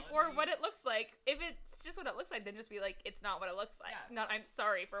sorry non-apology. for what it looks like. If it's just what it looks like, then just be like, it's not what it looks like. Yeah. Not, I'm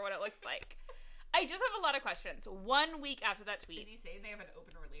sorry for what it looks like. I just have a lot of questions. 1 week after that tweet. Is he saying they have an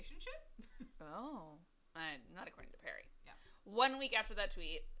open relationship? Oh. Not according to Perry. Yeah. 1 week after that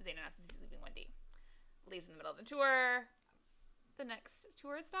tweet, Zayn announces he's leaving Wendy. Leaves in the middle of the tour. The next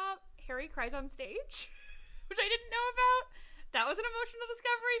tour stop, Harry cries on stage, which I didn't know about. That was an emotional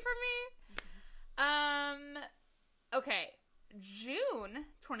discovery for me. Okay. June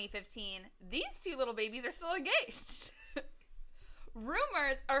 2015, these two little babies are still engaged.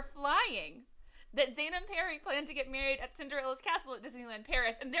 Rumors are flying that Zayn and Perry plan to get married at Cinderella's castle at Disneyland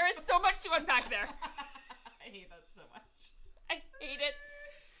Paris, and there is so much to unpack there. I hate that so much. I hate it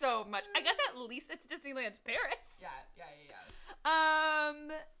so much. I guess at least it's Disneyland Paris. Yeah.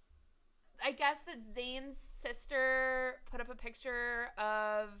 I guess that Zayn's sister put up a picture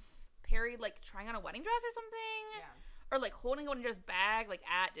of Perry, like, trying on a wedding dress or something. Yeah. Or, like, holding a wedding dress bag, like,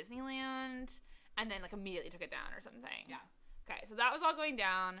 at Disneyland. And then, like, immediately took it down or something. Yeah. Okay, so that was all going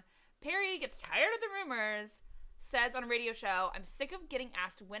down. Perry gets tired of the rumors, says on a radio show, I'm sick of getting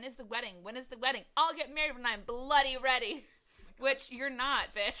asked, when is the wedding? When is the wedding? I'll get married when I'm bloody ready. Which, you're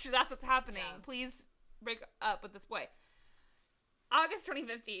not, bitch. That's what's happening. Yeah. Please break up with this boy. August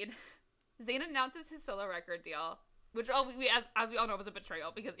 2015, Zayn announces his solo record deal, which as we all know was a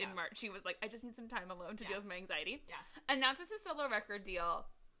betrayal, because in March she was like, I just need some time alone to deal with my anxiety. Yeah. Announces his solo record deal.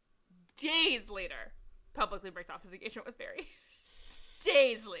 Days later, publicly breaks off his engagement with Perry.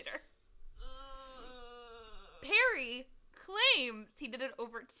 Days later. Perry claims he did it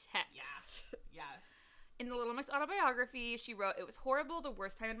over text. Yeah. In the Little Mix autobiography, she wrote, it was horrible, the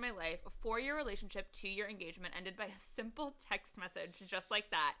worst time in my life. A 4-year relationship, 2-year engagement ended by a simple text message, just like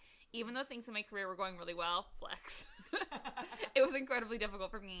that. Even though things in my career were going really well, flex. It was incredibly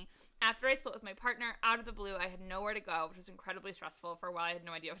difficult for me. After I split with my partner, out of the blue, I had nowhere to go, which was incredibly stressful. For a while, I had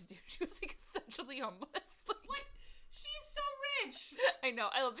no idea what to do. She was, like, essentially homeless. Like, What? She's so rich! I know.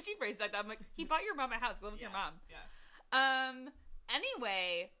 I love that she phrased it like that. I'm like, he bought your mom a house. Go live with your mom. Yeah.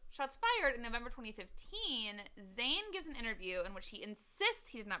 Anyway, shots fired in November 2015. Zayn gives an interview in which he insists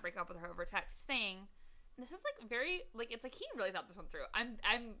he did not break up with her over text, saying, and this is like very, like, it's like he really thought this one through. I'm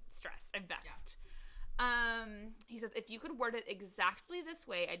stressed. I'm vexed. He says, if you could word it exactly this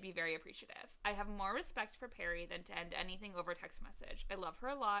way, I'd be very appreciative. I have more respect for Perry than to end anything over text message. I love her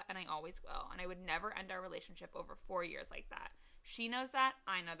a lot, and I always will, and I would never end our relationship over 4 years like that. She knows that,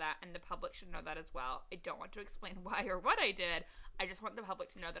 I know that, and the public should know that as well. I don't want to explain why or what I did. I just want the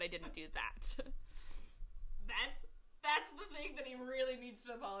public to know that I didn't do that. That's the thing that he really needs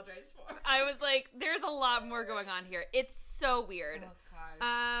to apologize for. I was like, there's a lot more going on here. It's so weird. Oh,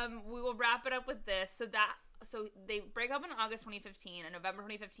 gosh. We will wrap it up with this. So they break up in August 2015. In November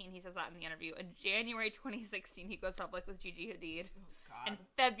 2015, he says that in the interview. In January 2016, he goes public with Gigi Hadid. Oh, God. In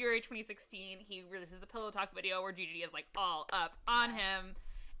February 2016, he releases a Pillow Talk video where Gigi is, like, all up on him.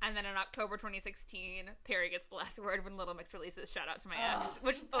 And then in October 2016, Perry gets the last word when Little Mix releases Shout Out to My Ex,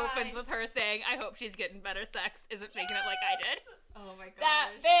 which opens with her saying, I hope she's getting better sex, isn't faking it like I did. Oh my gosh. That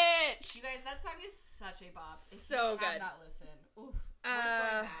bitch! You guys, that song is such a bop. If So you good. have not listened. Oof.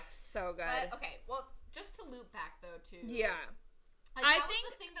 Going back. So good. But, okay, well, just to loop back, though, to... Yeah. Like, I that think...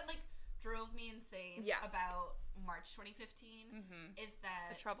 was the thing that, like, drove me insane about March 2015, is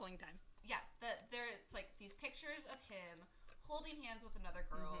that... A troubling time. Yeah, it's, like, these pictures of him holding hands with another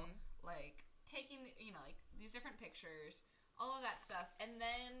girl, like, taking, you know, like, these different pictures, all of that stuff, and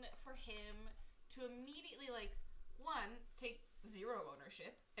then for him to immediately, like, one, take zero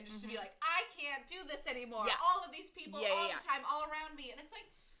ownership, and just to be like, I can't do this anymore. Yeah. All of these people, all the time, all around me, and it's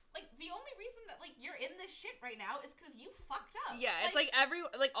like, the only reason that, like, you're in this shit right now is because you fucked up. Yeah, it's like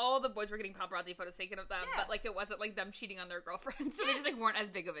all the boys were getting paparazzi photos taken of them, but, like, it wasn't, like, them cheating on their girlfriends, so they just, like, weren't as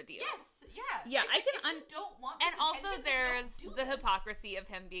big of a deal. Yes, yeah. Yeah, it's I like, can... if you don't want this and also attention, there's then don't do the this. hypocrisy of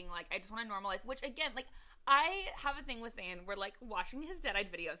him being like, I just want a normal life, which, again, like, I have a thing with Zayn where, like, watching his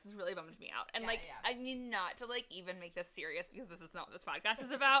Dead-Eyed videos has really bummed me out. And, I mean, not to, like, even make this serious because this is not what this podcast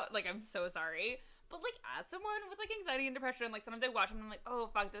is about. Like, I'm so sorry. But, like, as someone with, like, anxiety and depression, like, sometimes I watch him and I'm like, oh,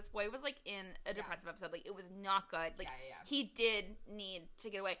 fuck, this boy was, like, in a depressive episode. Like, it was not good. Like, he did need to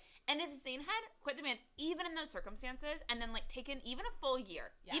get away. And if Zayn had quit the band, even in those circumstances, and then, like, taken even a full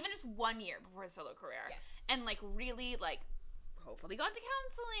year, even just 1 year before his solo career, and, like, really, like, hopefully gone to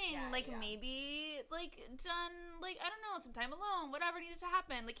counseling, maybe, like, done, like, I don't know, some time alone, whatever needed to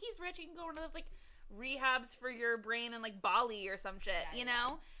happen. Like, he's rich, he can go into those, like, rehabs for your brain in, like, Bali or some shit, you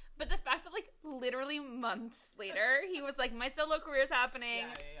know? But the fact that, like, literally months later, he was like, my solo career's happening,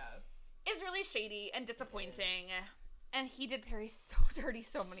 is really shady and disappointing. And he did Perry so dirty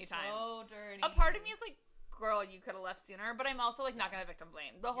so many times. So dirty. A part of me is like, girl, you could have left sooner, but I'm also, like, not gonna victim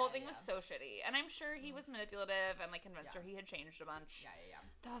blame. The whole thing was so shitty. And I'm sure he was manipulative and, like, convinced her he had changed a bunch.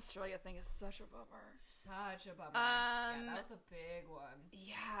 The Australia thing is such a bummer. Such a bummer. Yeah, that was a big one.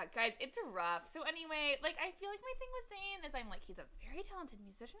 Yeah, guys, it's rough. So anyway, like, I feel like my thing with Zayn is I'm like, he's a very talented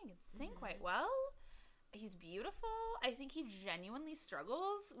musician. He can sing quite well. He's beautiful. I think he genuinely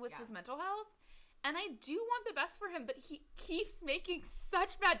struggles with his mental health. And I do want the best for him, but he keeps making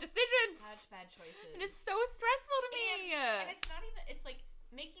such bad decisions. Such bad choices. And it's so stressful to me. And it's not even, it's like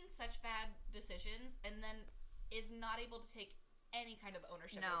making such bad decisions and then is not able to take any kind of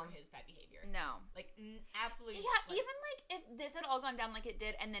ownership over his bad behavior. No. Like, absolutely. Yeah, like, even like if this had all gone down like it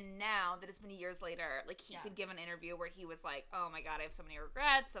did, and then now that it's been years later, like he could give an interview where he was like, oh my god, I have so many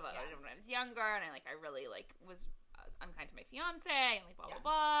regrets about when I was younger, and I really like was unkind to my fiance, and like blah blah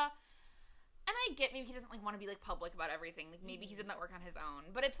blah. And I get maybe he doesn't, like, want to be, like, public about everything. Like, maybe he's in that work on his own.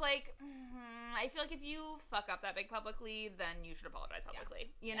 But it's like, I feel like if you fuck up that big publicly, then you should apologize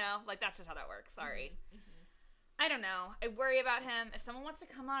publicly. You know? Like, that's just how that works. Sorry. I don't know. I worry about him. If someone wants to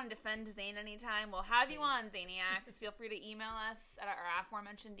come on and defend Zayn anytime, we'll have you on, Zaniacs. Feel free to email us at our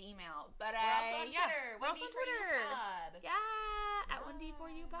aforementioned email. But we're also on Twitter. We're also on Twitter. At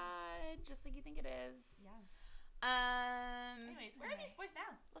 1D4UPod. Just like you think it is. Anyways, where are these boys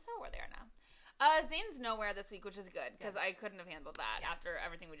now? Let's know where they are now. Zayn's nowhere this week, which is good, because I couldn't have handled that after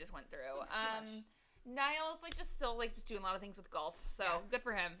everything we just went through. Niall's, like, just still, like, just doing a lot of things with golf, so good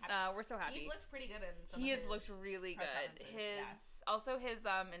for him. We're so happy. He's looked pretty good in some of He his has looked really good. His Also, his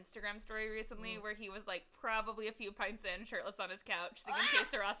Instagram story recently, where he was, like, probably a few pints in, shirtless on his couch, singing Que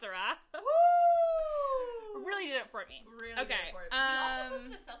Sera Sera. Really did it for me. Really did it for me. He also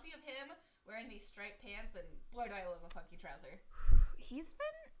posted a selfie of him wearing these striped pants, and boy, do I love a funky trouser. He's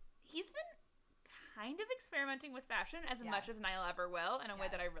been kind of experimenting with fashion as much as Niall ever will, in a way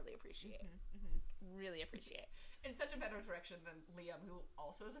that I really appreciate. Really appreciate. In such a better direction than Liam, who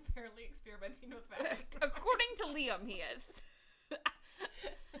also is apparently experimenting with fashion. According to Liam, he is.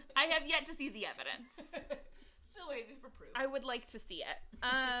 I have yet to see the evidence. Still waiting for proof. I would like to see it.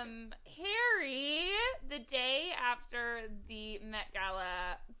 Harry, the day after the Met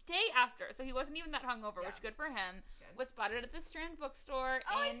Gala, so he wasn't even that hungover, which good for him, was spotted at the Strand bookstore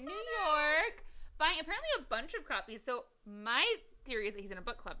in New York, buying apparently a bunch of copies. So my theory is that he's in a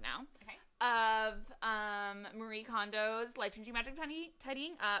book club now of Marie Kondo's Life-Changing Magic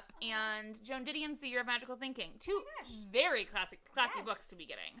Tidying Up and Joan Didion's The Year of Magical Thinking. Two very classy books to be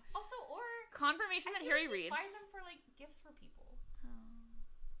getting. Also, or confirmation that Harry reads. Buying them for, like, gifts for people.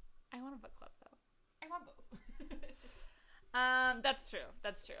 I want a book club, though. I want both. That's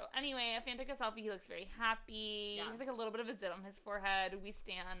true. Anyway, a fan took a selfie. He looks very happy. He has, like, a little bit of a zit on his forehead. We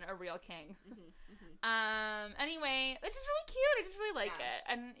stan a real king. Anyway, it's just really cute. I just really like it.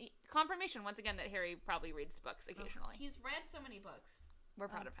 And confirmation, once again, that Harry probably reads books occasionally. He's read so many books. We're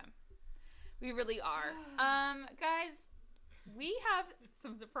proud of him. We really are. Guys, we have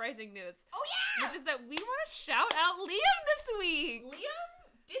some surprising news. Oh, yeah! Which is that we want to shout out Liam this week. Liam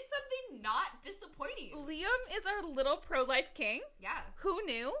did something not disappointing. Liam is our little pro-life king. Yeah. Who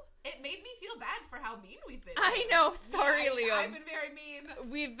knew? It made me feel bad for how mean we've been. I know. Sorry, Liam. I've been very mean.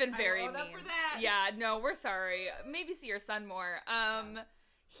 We've been very mean. I up for that. Yeah, no, we're sorry. Maybe see your son more.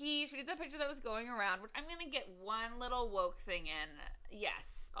 He tweeted that picture that was going around, which I'm going to get one little woke thing in.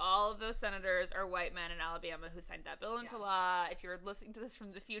 Yes, all of those senators are white men in Alabama who signed that bill into law. If you're listening to this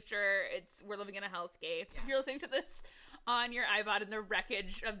from the future, we're living in a hellscape. Yeah. If you're listening to this on your iPod in the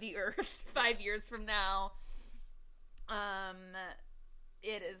wreckage of the earth 5 years from now,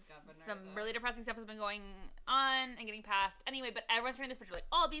 it is some really depressing stuff has been going on and getting passed. Anyway, but everyone's showing this picture like,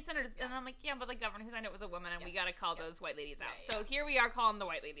 oh, these senators. And I'm like, yeah, but the governor who signed it was a woman, and we got to call those white ladies out. So here we are calling the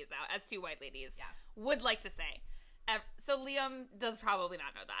white ladies out, as two white ladies would like to say. So Liam does probably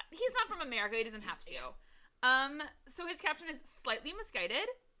not know that. He's not from America. He doesn't have to. So his caption is slightly misguided,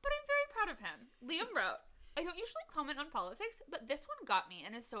 but I'm very proud of him. Liam wrote, I don't usually comment on politics, but this one got me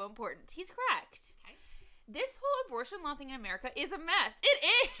and is so important. He's correct. Okay. This whole abortion law thing in America is a mess. It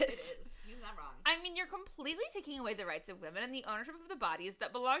is. It is. He's not wrong. I mean, you're completely taking away the rights of women and the ownership of the bodies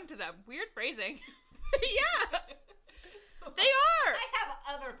that belong to them. Weird phrasing. Yeah. They are. I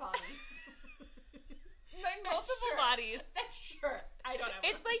have other bodies. Like multiple bodies. That's sure. I don't have.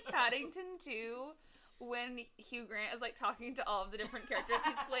 It's like Paddington 2 when Hugh Grant is like talking to all of the different characters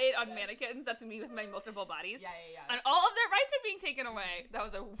he's played on mannequins. That's me with my multiple bodies. Yeah. And all of their rights are being taken away. That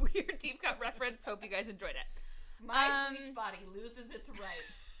was a weird deep cut reference. Hope you guys enjoyed it. My beach body loses its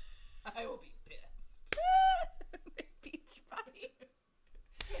right. I will be pissed. My beach body.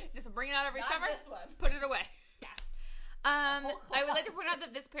 Just bring it out every Not summer. This one. Put it away. Yeah. I would like to point out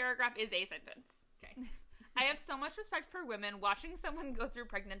that this paragraph is a sentence. Okay. I have so much respect for women watching someone go through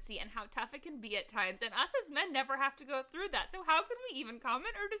pregnancy and how tough it can be at times, and us as men never have to go through that. So how can we even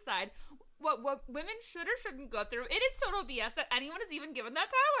comment or decide what women should or shouldn't go through? It is total BS that anyone is even given that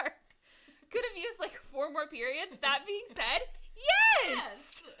power. Could have used like 4 more periods. That being said,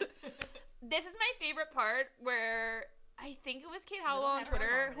 yes! This is my favorite part where I think it was Kate Howell on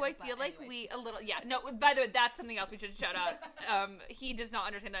Twitter, who I feel like by the way, that's something else we should shout out. He does not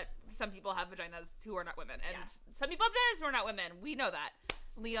understand that some people have vaginas who are not women, and some people have vaginas who are not women. We know that.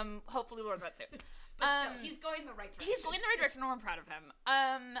 Liam hopefully learns that soon. But still, he's going the right direction. He's going the right direction, and we're proud of him.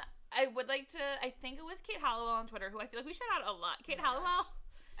 I would like to, I think it was Kate Hallowell on Twitter, who I feel like we shout out a lot. Kate Hallowell,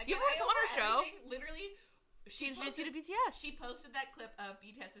 you ever come on our show? Literally, she introduced you to BTS. She posted that clip of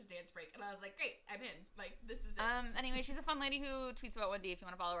BTS's dance break, and I was like, great, I'm in. Like, this is it. Anyway, she's a fun lady who tweets about 1D if you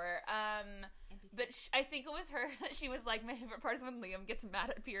want to follow her. But I think it was her. She was like, my favorite part is when Liam gets mad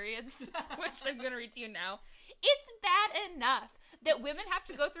at periods, which I'm going to read to you now. It's bad enough that women have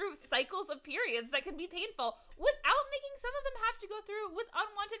to go through cycles of periods that can be painful without making some of them have to go through with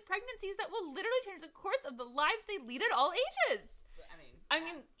unwanted pregnancies that will literally change the course of the lives they lead at all ages. I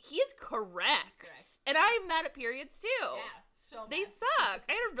mean, he's correct. And I'm mad at periods too. Yeah, so mad. They suck.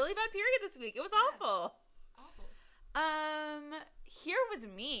 I had a really bad period this week. It was awful. Here was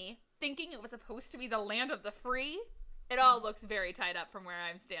me thinking it was supposed to be the land of the free. It all looks very tied up from where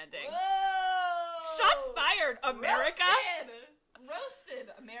I'm standing. Whoa! Shots fired, America. Roasted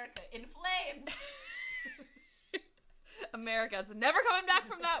America in flames. America's never coming back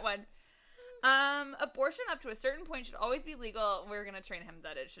from that one. Abortion up to a certain point should always be legal. We're gonna train him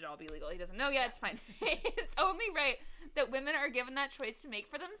that it should all be legal. He doesn't know yet. It's fine. It's only right that women are given that choice to make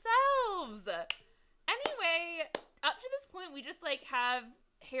for themselves. Anyway, up to this point, we just like have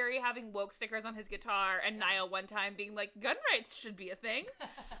Harry having woke stickers on his guitar and Niall one time being like, gun rights should be a thing. And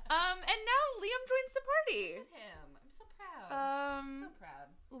now Liam joins the party. Look at him. I'm so proud. So proud.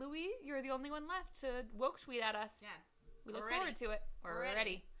 Louis, you're the only one left to woke tweet at us. Yeah. We look forward to it. We're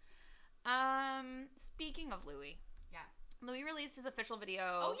ready. Speaking of Louis. Yeah. Louis released his official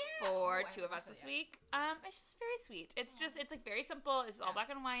video for Two of Us this week. It's just very sweet. It's just, it's like very simple. It's all black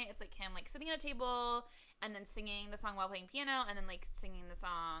and white. It's like him like sitting at a table and then singing the song while playing piano and then like singing the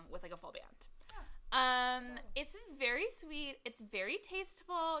song with like a full band. It's very sweet. It's very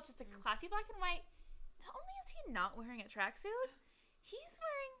tasteful. Just a classy black and white. Not only is he not wearing a tracksuit, he's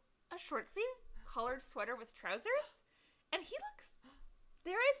wearing a short sleeve collared sweater with trousers, and he looks,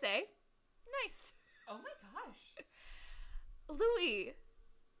 dare I say, nice. Oh my gosh. Louis,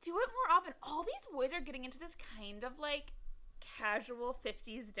 do it more often. All these boys are getting into this kind of like casual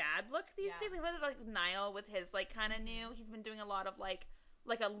 50s dad look these days. Like Niall with his like kind of new. He's been doing a lot of like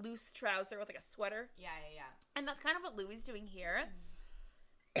a loose trouser with like a sweater. Yeah. And that's kind of what Louis is doing here.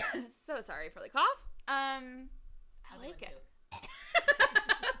 So sorry for the cough. I like it.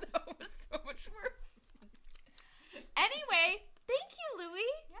 That was so much worse. Anyway, thank you,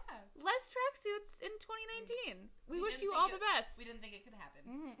 Louie. Yeah. Less tracksuits in 2019. We wish didn't you think all the best. We didn't think it could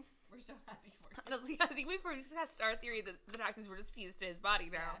happen. We're so happy for you. Honestly, I think we just got our theory that the tracksuits were just fused to his body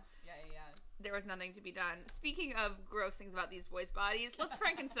now. Yeah. There was nothing to be done. Speaking of gross things about these boys' bodies, let's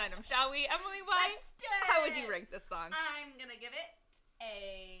Frankenstein them, shall we? Emily, why? Let's do it. How would you rank this song? I'm gonna give it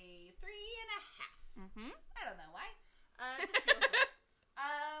a 3.5. I don't know why. It just feels right.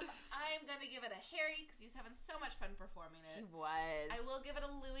 I'm gonna give it a Harry because he was having so much fun performing it. He was. I will give it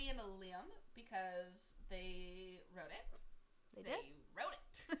a Louis and a Liam because they wrote it. They did? Wrote it.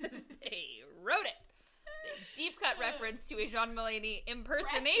 They wrote it. It's a deep cut reference to a Jean Mulaney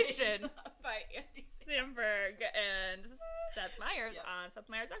impersonation by Andy Samberg and Seth Meyers on Seth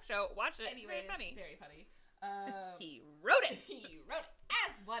Meyers' X Show. Watch it. Anyways, it's very funny. Very funny. He wrote it. He wrote it,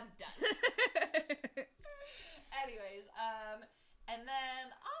 as one does. Anyways, and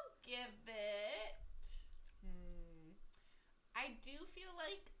then I'll give it. I do feel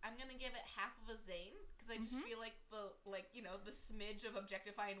like I'm gonna give it half of a Zayn because I just feel like the smidge of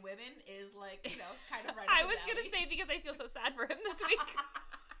objectifying women is kind of right. I was gonna say because I feel so sad for him this week.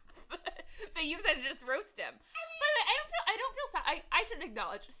 But you said just roast him. By the way, I don't feel sad. I should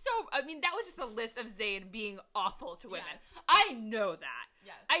acknowledge. That was just a list of Zayn being awful to women. Yeah. I know that.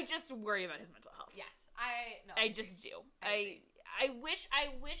 Yeah. I just worry about his mental health. Yes. I just do. I wish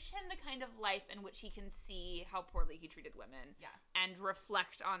him the kind of life in which he can see how poorly he treated women. Yeah. And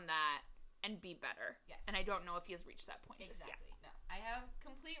reflect on that and be better. Yes. And I don't know if he has reached that point just yet. Exactly. No. I have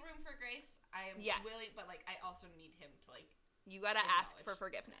complete room for grace. I am willing, but I also need him to you gotta ask for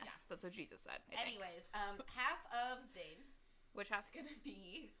forgiveness. Yeah. That's what Jesus said. Anyways, half of Zayn, which has gonna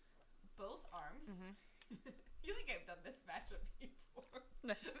be both arms. I feel like I've done this matchup before.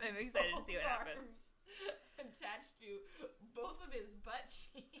 I'm excited to see what happens. Attached to both of his butt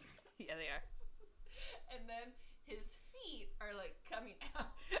cheeks. Yeah, they are. And then his feet are coming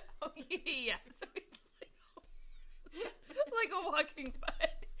out. Oh yeah, so it's like a walking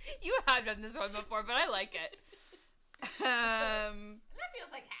butt. You have done this one before, but I like it. That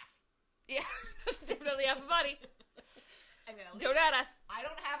feels like half. Yeah, that's definitely half a body. Don't at us. I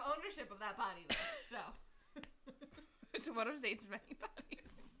don't have ownership of that body though, so it's one of Zayn's many bodies.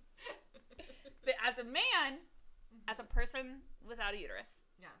 But as a man, as a person without a uterus,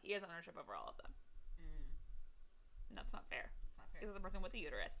 he has ownership over all of them. And that's not fair. It's not fair. Because as a person with a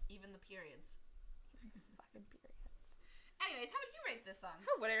uterus, even the periods. Fucking periods. Anyways, how would you rate this song?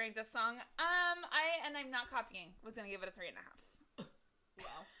 How would I rank this song? I'm not copying. Was gonna give it a 3.5.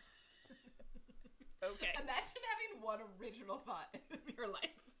 Wow. Okay. Imagine having one original thought in your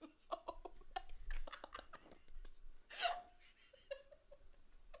life. Oh my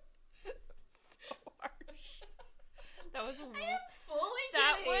god. So harsh. That was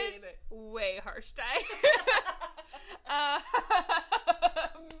way harsh, Ty.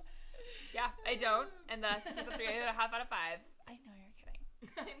 Yeah, I don't. And that's a 3.5 out of 5. I know you're kidding.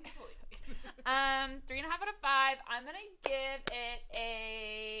 I'm totally kidding. 3.5 out of 5. I'm gonna give it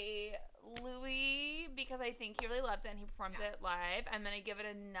a Louis because I think he really loves it and he performed it live. I'm gonna give it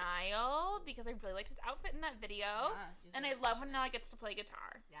a Niall because I really liked his outfit in that video. And I love when Niall gets to play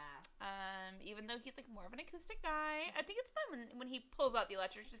guitar. Yeah. Even though he's more of an acoustic guy, I think it's fun when he pulls out the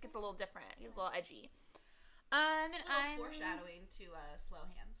electric. It just gets a little different. He's a little edgy. And I'm foreshadowing to Slow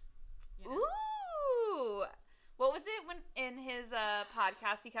Hands. You know? Ooh. What was it when in his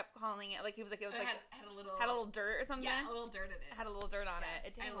podcast he kept calling it he was it was had a little dirt or something? Yeah, a little dirt in it. Had a little dirt on it.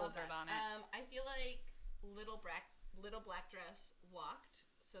 It did have a little dirt on it. I feel like little black dress walked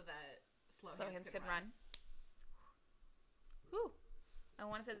so that slow hands could run. Whew. I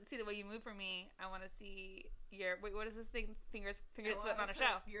want to see the way you move for me. I want to see your what is this thing? Fingers putting on a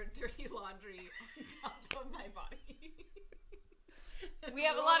show. Your dirty laundry on top of my body. We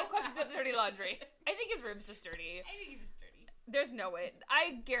have a lot of questions about the dirty laundry. I think his room's just dirty. I think he's just dirty. There's no way.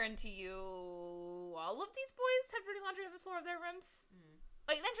 I guarantee you all of these boys have dirty laundry on the floor of their rooms.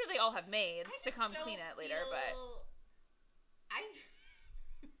 I'm sure they all have maids to come clean it later, but I'm just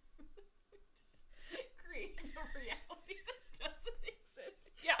creating a reality that doesn't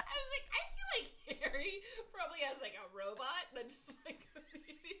exist. Yeah. I was like, I feel like Harry probably has a robot that just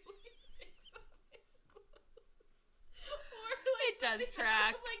immediately picks up his clothes. Or it does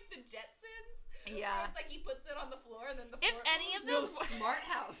track. The Jetsons. Yeah. Where it's he puts it on the floor and then the floor. If any of those smart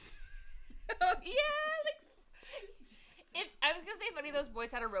house. Oh yeah, if I was gonna say if any of those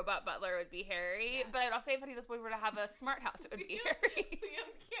boys had a robot butler, it would be Harry. Yeah. But I'd also say if any of those boys were to have a smart house, it would be Harry.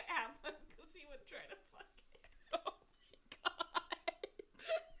 Liam can't have one because he would try to fuck it. Oh my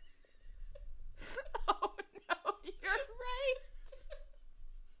god. Oh no, you're right.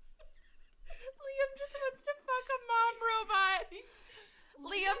 Liam just wants to fuck a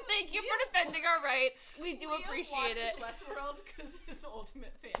our rights. We do Liam appreciate it. watches Westworld because his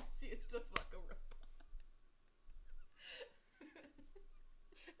ultimate fantasy is to fuck a robot.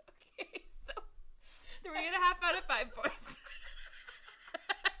 Okay, so 3.5 out of 5 points.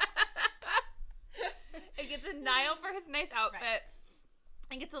 It gets a Niall for his nice outfit. Right.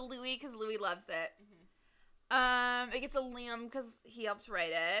 It gets a Louis because Louis loves it. Mm-hmm. It gets a Liam because he helped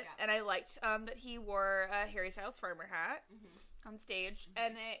write it, and I liked that he wore a Harry Styles farmer hat on stage.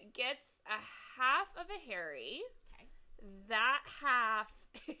 And it gets a half of a Harry. Okay. That half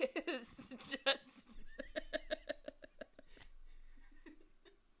is just.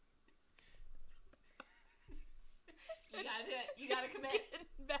 You gotta do it. You gotta commit.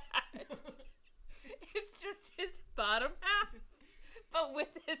 Bad. It's just his bottom half, but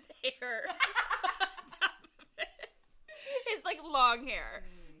with his hair on top of it. His like long hair.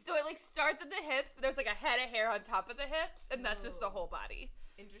 So it like starts at the hips, but there's like a head of hair on top of the hips, and that's just the whole body.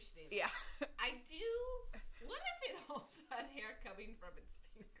 Interesting. Yeah. I do. What if it also had hair coming from its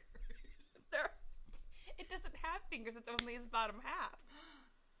fingers? It doesn't have fingers. It's only his bottom half.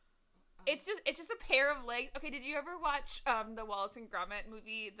 It's just a pair of legs. Okay, did you ever watch the Wallace and Gromit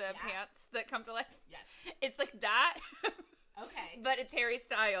movie, The Pants That Come to Life? Yes. It's like that. Okay. But it's Harry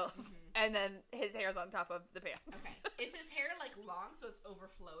Styles, and then his hair's on top of the pants. Okay. Is his hair like long so it's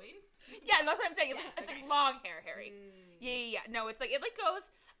overflowing? Yeah, that's what I'm saying. It's like long hair, Harry. Yeah. No, it's like it like goes.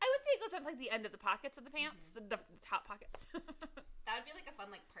 I would say it goes down to like the end of the pockets of the pants, the top pockets. That would be like a fun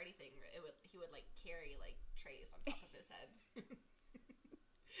like party thing. Where he would like carry like trays on top of his head.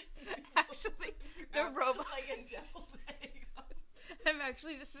 Actually, the robot like a deviled egg. I'm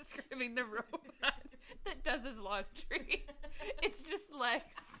actually just describing the robot that does his laundry. It's just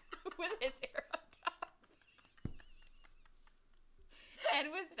legs with his hair on top.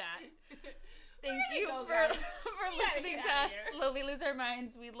 And with that, thank you for listening to us slowly lose our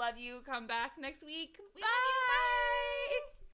minds. We love you. Come back next week. Bye.